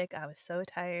so sick. I was so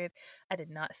tired. I did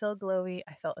not feel glowy.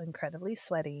 I felt incredibly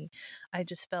sweaty. I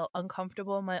just felt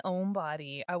uncomfortable in my own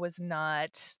body. I was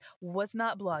not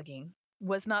blogging,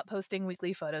 was not posting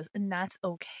weekly photos, and that's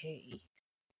okay.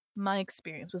 My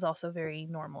experience was also very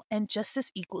normal and just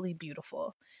as equally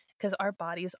beautiful, because our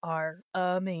bodies are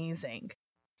amazing.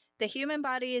 The human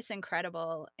body is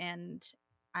incredible, and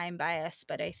I'm biased,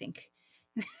 but I think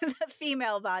the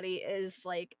female body is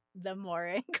like the more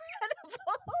incredible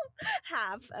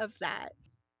half of that.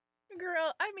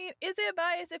 Girl, I mean, is it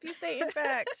biased if you state in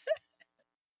facts?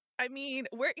 I mean,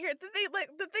 we're here.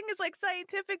 The thing is, like,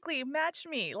 scientifically, match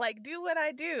me. Like, do what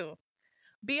I do.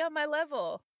 Be on my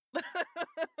level.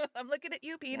 I'm looking at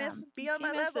you, penis. Yeah. Be on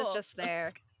penis my level. Is just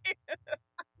there.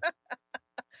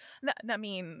 No, I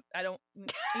mean, I don't.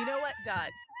 You know what,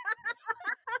 Dot?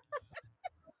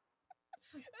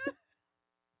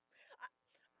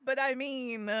 But I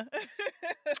mean,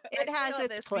 it has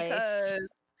its place.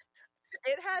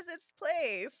 It has its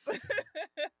place.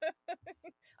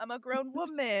 I'm a grown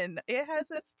woman. It has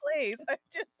its place. I'm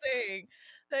just saying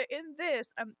that in this,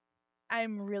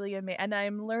 I'm really amazed, and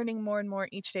I'm learning more and more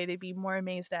each day to be more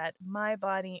amazed at my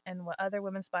body and what other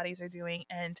women's bodies are doing,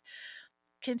 and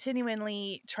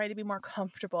continually try to be more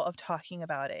comfortable of talking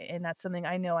about it. And that's something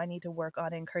I know I need to work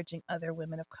on, encouraging other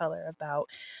women of color about,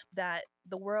 that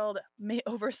the world may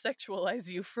over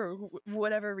sexualize you for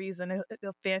whatever reason.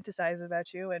 They'll fantasize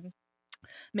about you and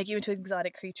make you into an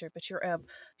exotic creature, but you're a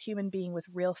human being with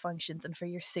real functions, and for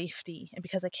your safety and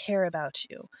because I care about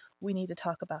you, we need to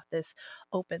talk about this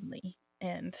openly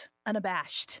and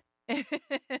unabashed.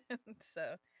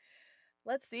 So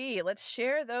let's see, let's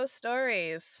share those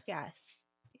stories. Yes.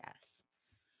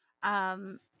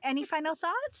 Any final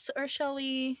thoughts, or shall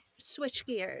we switch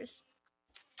gears?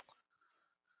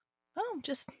 Oh,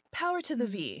 just power to the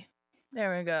V.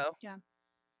 There we go. Yeah.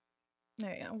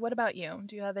 There you go. What about you?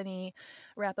 Do you have any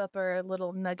wrap up or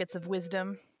little nuggets of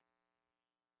wisdom?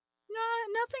 No,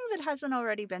 nothing that hasn't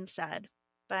already been said,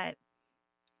 but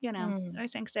I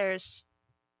think there's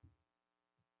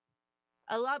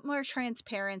a lot more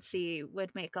transparency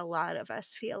would make a lot of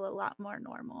us feel a lot more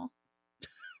normal.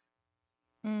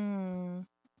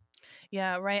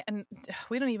 Yeah, right. And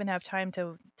we don't even have time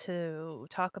to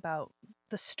talk about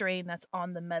the strain that's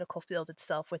on the medical field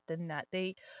itself within that.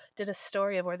 They did a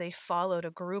story of where they followed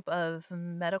a group of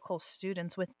medical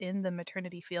students within the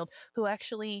maternity field who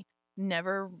actually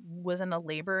never was in a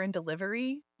labor and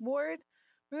delivery ward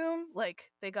room.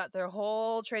 Like, they got their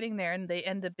whole training there and they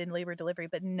end up in labor delivery,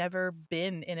 but never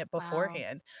been in it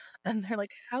beforehand. Wow. And they're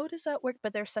like, how does that work?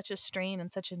 But there's such a strain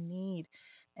and such a need.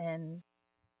 And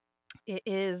it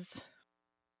is,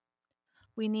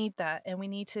 we need that, and we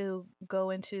need to go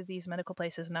into these medical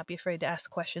places and not be afraid to ask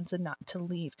questions and not to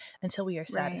leave until we are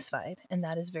satisfied. Right. And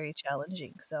that is very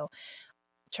challenging. So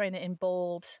trying to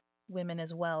embolden women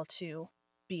as well to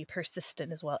be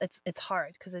persistent as well. It's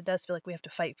hard because it does feel like we have to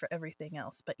fight for everything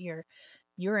else, but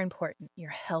you're important. Your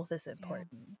health is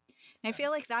important. So. I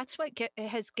feel like that's what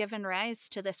has given rise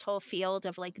to this whole field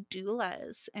of like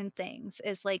doulas and things,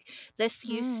 is like this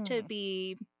used to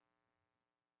be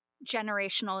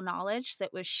generational knowledge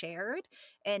that was shared,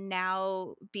 and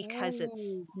now because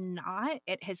it's not,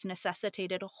 it has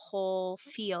necessitated a whole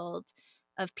field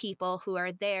of people who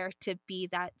are there to be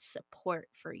that support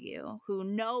for you, who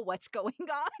know what's going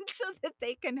on so that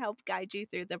they can help guide you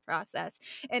through the process.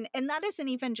 And that isn't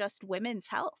even just women's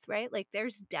health, right? Like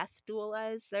there's death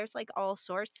doulas, there's like all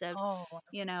sorts of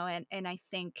you know, and I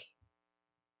think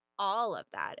all of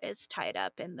that is tied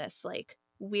up in this like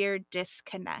weird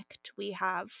disconnect we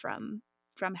have from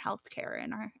healthcare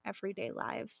in our everyday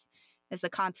lives as a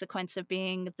consequence of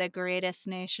being the greatest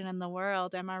nation in the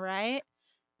world. Am I right?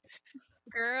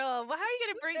 Girl, well, how are you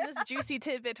going to bring this juicy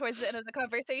tidbit towards the end of the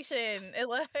conversation? How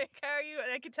are you?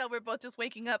 I can tell we're both just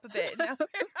waking up a bit now.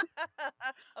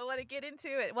 I want to get into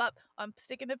it. Well, I'm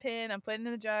sticking a pin. I'm putting it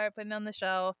in the jar, putting it on the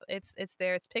shelf. It's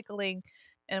there. It's pickling,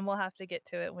 and we'll have to get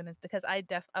to it because I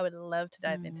would love to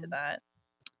dive into that.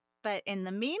 But in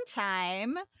the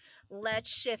meantime, let's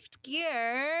shift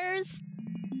gears.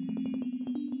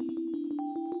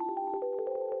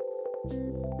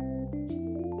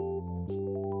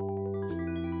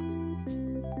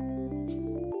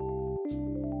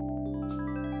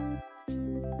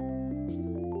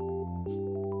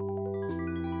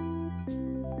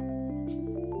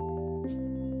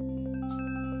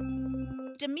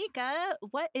 Damika,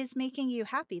 what is making you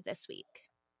happy this week?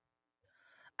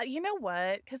 You know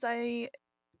what? Because I am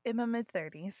in my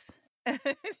mid-30s.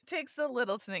 It takes a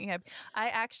little to make you happy.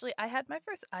 I had my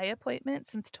first eye appointment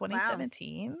since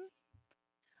 2017.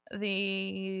 Wow.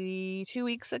 2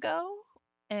 weeks ago.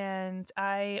 And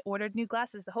I ordered new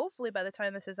glasses. Hopefully by the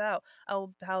time this is out,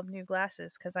 I'll have new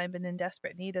glasses because I've been in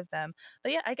desperate need of them.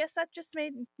 But yeah, I guess that just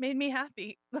made me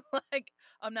happy. Like,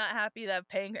 I'm not happy that I'm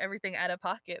paying everything out of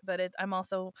pocket, but I'm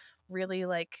also really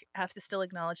like have to still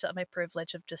acknowledge that my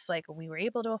privilege of just like we were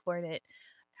able to afford it,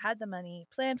 had the money,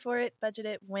 planned for it,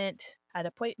 budgeted, went, had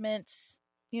appointments,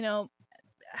 you know,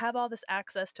 have all this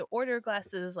access to order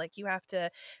glasses. Like you have to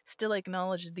still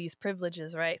acknowledge these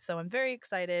privileges, right? So I'm very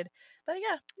excited. But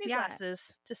yeah, new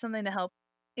glasses, just something to help.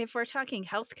 If we're talking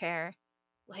healthcare,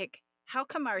 like how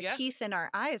come our teeth and our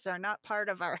eyes are not part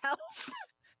of our health?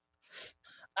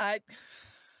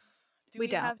 We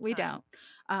don't.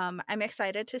 I'm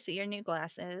excited to see your new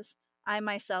glasses. I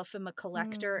myself am a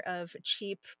collector of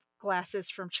cheap glasses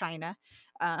from China.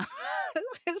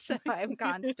 So I'm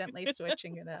constantly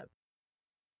switching it up.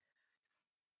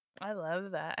 I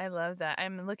love that.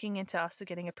 I'm looking into also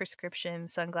getting a prescription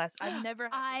sunglasses. I've never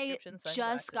had prescription sunglasses.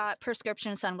 I just got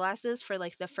prescription sunglasses for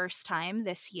like the first time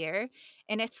this year,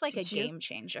 and it's like game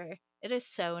changer. It is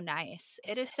so nice.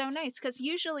 It is so nice because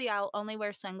usually I'll only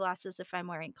wear sunglasses if I'm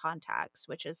wearing contacts,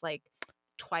 which is like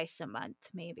twice a month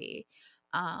maybe.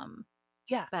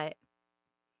 Yeah. But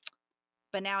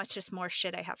now it's just more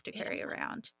shit I have to carry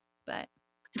around. But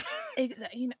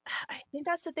exactly. You know, I think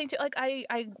that's the thing too. Like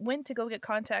I went to go get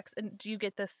contacts, and you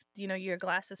get this, you know, your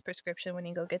glasses prescription when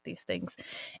you go get these things.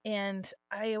 And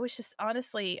I was just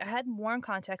honestly, I hadn't worn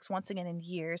contacts once again in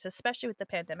years, especially with the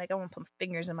pandemic. I want to put my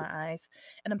fingers in my eyes,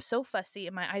 and I'm so fussy,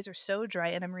 and my eyes are so dry,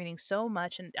 and I'm reading so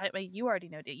much. And you already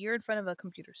know that you're in front of a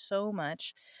computer so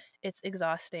much, it's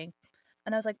exhausting.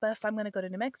 And I was like, but if I'm going to go to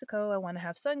New Mexico, I want to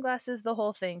have sunglasses, the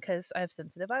whole thing, because I have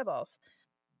sensitive eyeballs.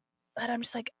 But I'm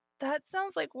just like, that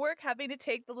sounds like work, having to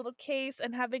take the little case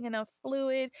and having enough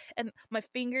fluid and my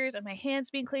fingers and my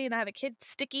hands being clean. I have a kid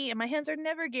sticky and my hands are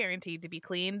never guaranteed to be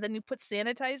clean. Then you put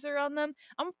sanitizer on them.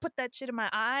 I'm going to put that shit in my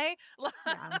eye.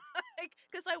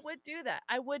 Because I would do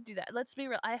that. Let's be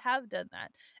real. I have done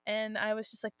that. And I was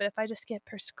just like, but if I just get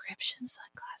prescription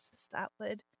sunglasses, that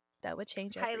would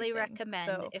change everything. Highly recommend.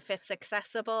 So, if it's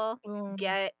accessible,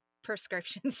 get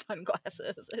prescription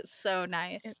sunglasses. It's so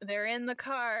nice. They're in the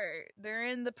cart. They're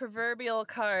in the proverbial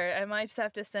cart. I might just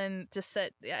have to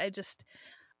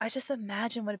I just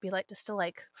imagine what it'd be like just to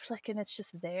like flick and it's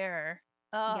just there.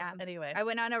 Oh, yeah. Anyway. I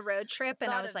went on a road trip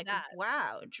and I was like,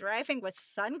 wow, driving with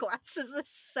sunglasses is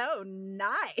so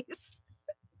nice.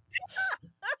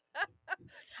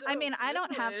 I mean, I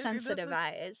don't have sensitive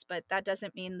eyes, but that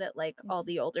doesn't mean that like all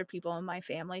the older people in my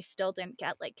family still didn't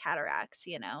get like cataracts,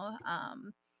 you know?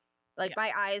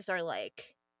 My eyes are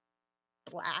like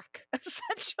black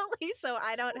essentially, so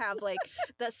I don't have like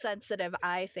the sensitive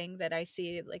eye thing that I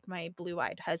see like my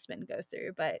blue-eyed husband go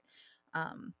through, but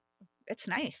it's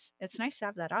nice to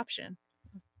have that option.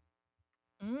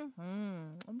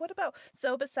 What about,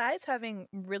 so besides having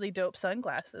really dope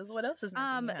sunglasses, what else is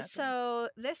making you happy? So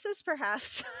this is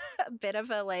perhaps a bit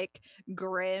of a like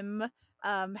grim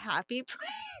happy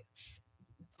place.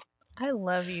 I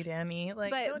love you, Danny.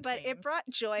 Like, don't but it change. brought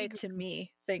joy to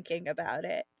me thinking about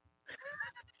it.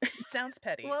 It sounds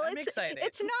petty. Well, I'm excited.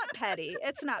 It's not petty.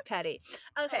 It's not petty.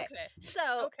 Okay.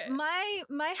 So Okay.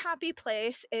 my happy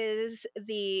place is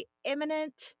the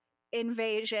imminent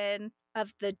invasion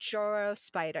of the Joro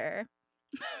spider.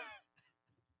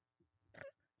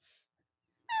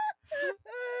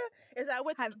 Is that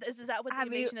what the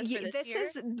invasion is for this year?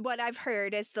 This is what I've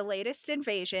heard is the latest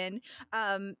invasion.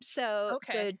 So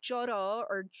the Joro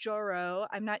or Joro,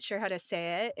 I'm not sure how to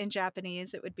say it. In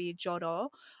Japanese, it would be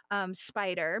Joro,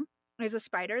 spider, is a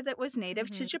spider that was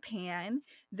native to Japan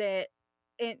that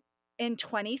in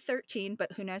 2013,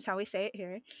 but who knows how we say it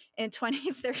here, in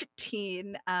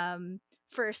 2013,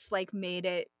 first like made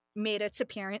its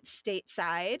appearance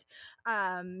stateside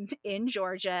in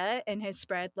Georgia and has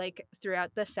spread like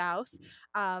throughout the South.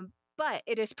 But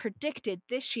it is predicted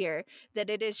this year that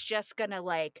it is just gonna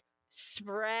like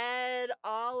spread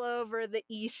all over the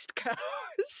East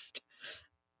Coast.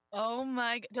 Oh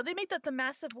my god. Do they make the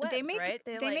massive webs, right?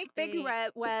 They make big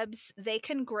webs. They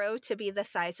can grow to be the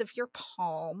size of your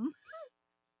palm.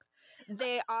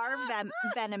 They are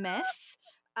venomous.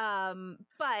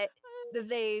 But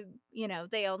they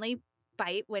only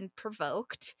bite when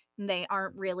provoked. They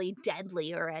aren't really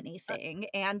deadly or anything.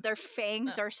 And their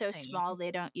fangs are so small,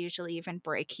 they don't usually even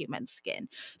break human skin.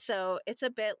 So it's a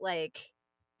bit like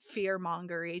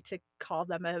fear-mongery to call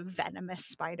them a venomous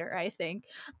spider, I think.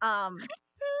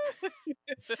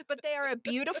 But they are a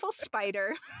beautiful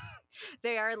spider.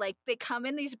 They are like, they come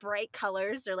in these bright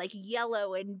colors. They're like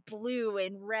yellow and blue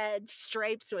and red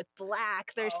stripes with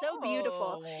black. They're so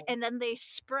beautiful. And then they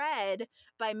spread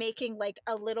by making like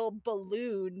a little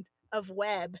balloon of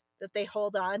web that they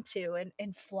hold on to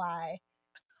and fly.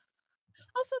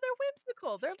 Also, they're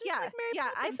whimsical. They're just like Mary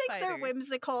Poppins I think spiders. They're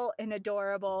whimsical and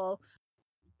adorable.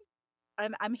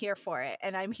 I'm here for it,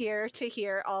 and I'm here to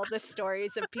hear all the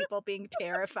stories of people being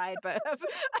terrified of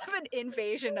an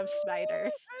invasion of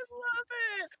spiders. I love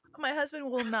it. My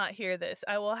husband will not hear this.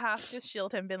 I will have to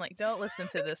shield him, being like, "Don't listen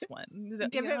to this one.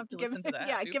 Give him a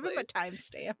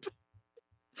timestamp."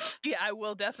 Yeah, I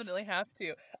will definitely have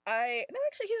to.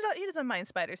 Actually, he doesn't mind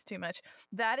spiders too much.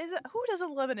 That is, who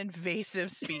doesn't love an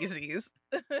invasive species?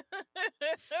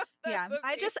 Yeah,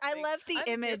 I love the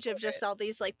image of just all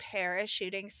these like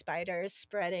parachuting spiders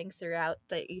spreading throughout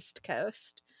the East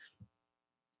Coast.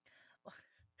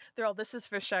 They're all, this is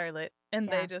for Charlotte, and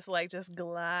they just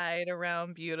glide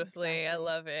around beautifully. Exactly. I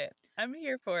love it. I'm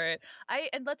here for it.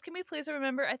 Can we please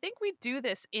remember, I think we do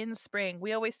this in spring.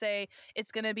 We always say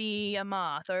it's going to be a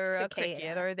moth or a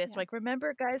cricket or this. Like,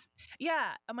 remember, guys?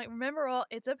 Yeah. I'm like, remember all,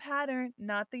 it's a pattern,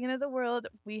 not the end of the world.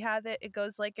 We have it. It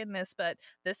goes like in this, but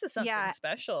this is something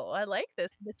special. I like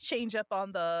this change up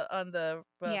on the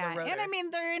rotor. And I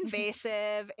mean, they're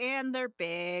invasive and they're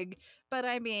big, but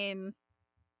I mean,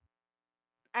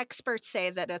 experts say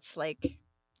that it's like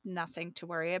nothing to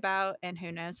worry about, and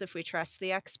who knows if we trust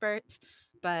the experts,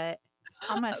 but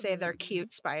I'm gonna say they're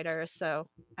cute spiders, so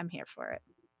I'm here for it.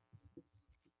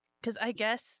 Because I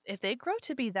guess if they grow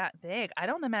to be that big, I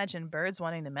don't imagine birds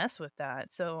wanting to mess with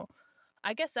that. So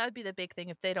I guess that would be the big thing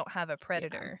if they don't have a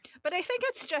predator. Yeah. But I think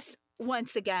it's just,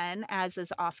 once again, as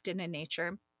is often in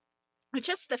nature, it's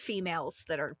just the females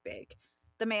that are big.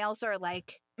 The males are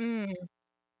like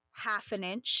half an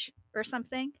inch or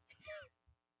something.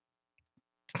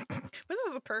 This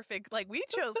is a perfect, like, we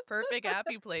chose perfect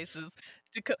happy places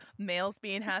to males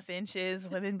being half inches,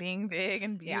 women being big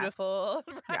and beautiful.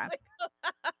 Yeah.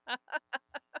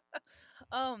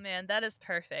 Oh man, that is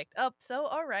perfect. So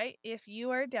all right, if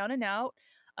you are down and out,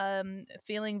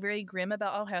 feeling very grim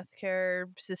about our healthcare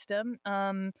system,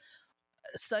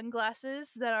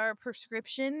 sunglasses that are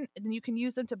prescription, and you can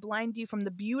use them to blind you from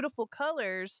the beautiful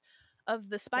colors of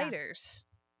the spiders.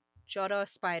 Joro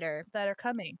spider that are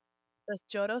coming. The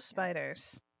Joro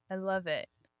spiders. I love it.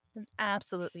 I'm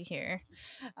absolutely here.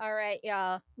 All right,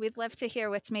 y'all. We'd love to hear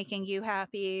what's making you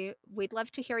happy. We'd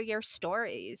love to hear your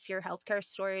stories, your healthcare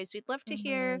stories. We'd love to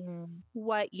hear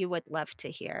what you would love to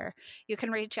hear. You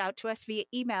can reach out to us via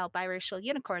email,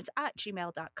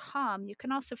 biracialunicorns@gmail.com. You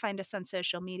can also find us on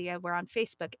social media. We're on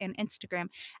Facebook and Instagram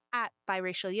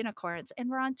 @biracialunicorns, and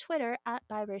we're on Twitter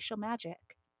 @biracialmagic.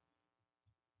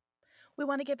 We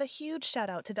want to give a huge shout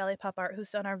out to Deli Pop Art, who's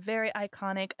done our very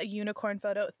iconic unicorn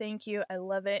photo. Thank you. I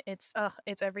love it. It's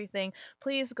everything.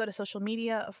 Please go to social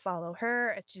media, follow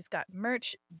her. She's got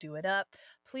merch. Do it up.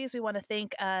 Please, we want to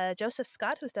thank Joseph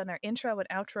Scott, who's done our intro and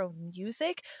outro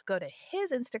music. Go to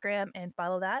his Instagram and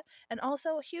follow that. And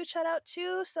also a huge shout out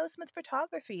to So Smith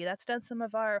Photography. That's done some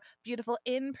of our beautiful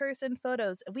in-person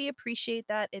photos. We appreciate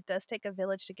that. It does take a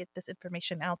village to get this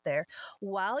information out there.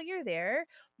 While you're there,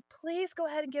 please go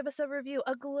ahead and give us a review,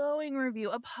 a glowing review,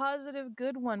 a positive,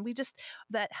 good one.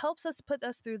 That helps us put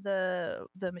us through the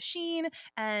machine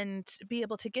and be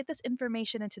able to get this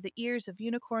information into the ears of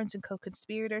unicorns and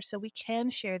co-conspirators so we can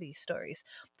share these stories,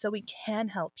 so we can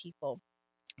help people,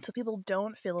 so people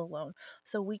don't feel alone,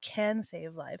 so we can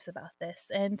save lives about this.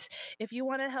 And if you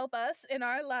want to help us in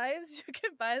our lives, you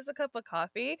can buy us a cup of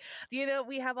coffee.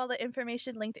 We have all the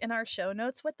information linked in our show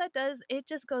notes. What that does, it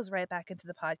just goes right back into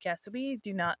the podcast. We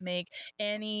do not make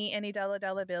any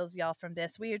dollar bills, y'all, from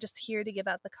this. We are just here to give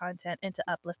out the content and to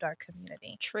uplift our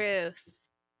community. Truth.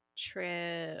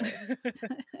 Truth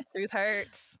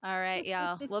hurts. All right,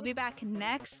 y'all. We'll be back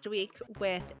next week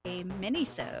with a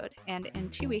mini-sode, and in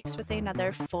 2 weeks with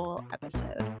another full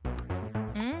episode.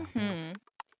 Mm-hmm.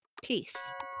 Peace.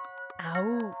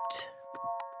 Out.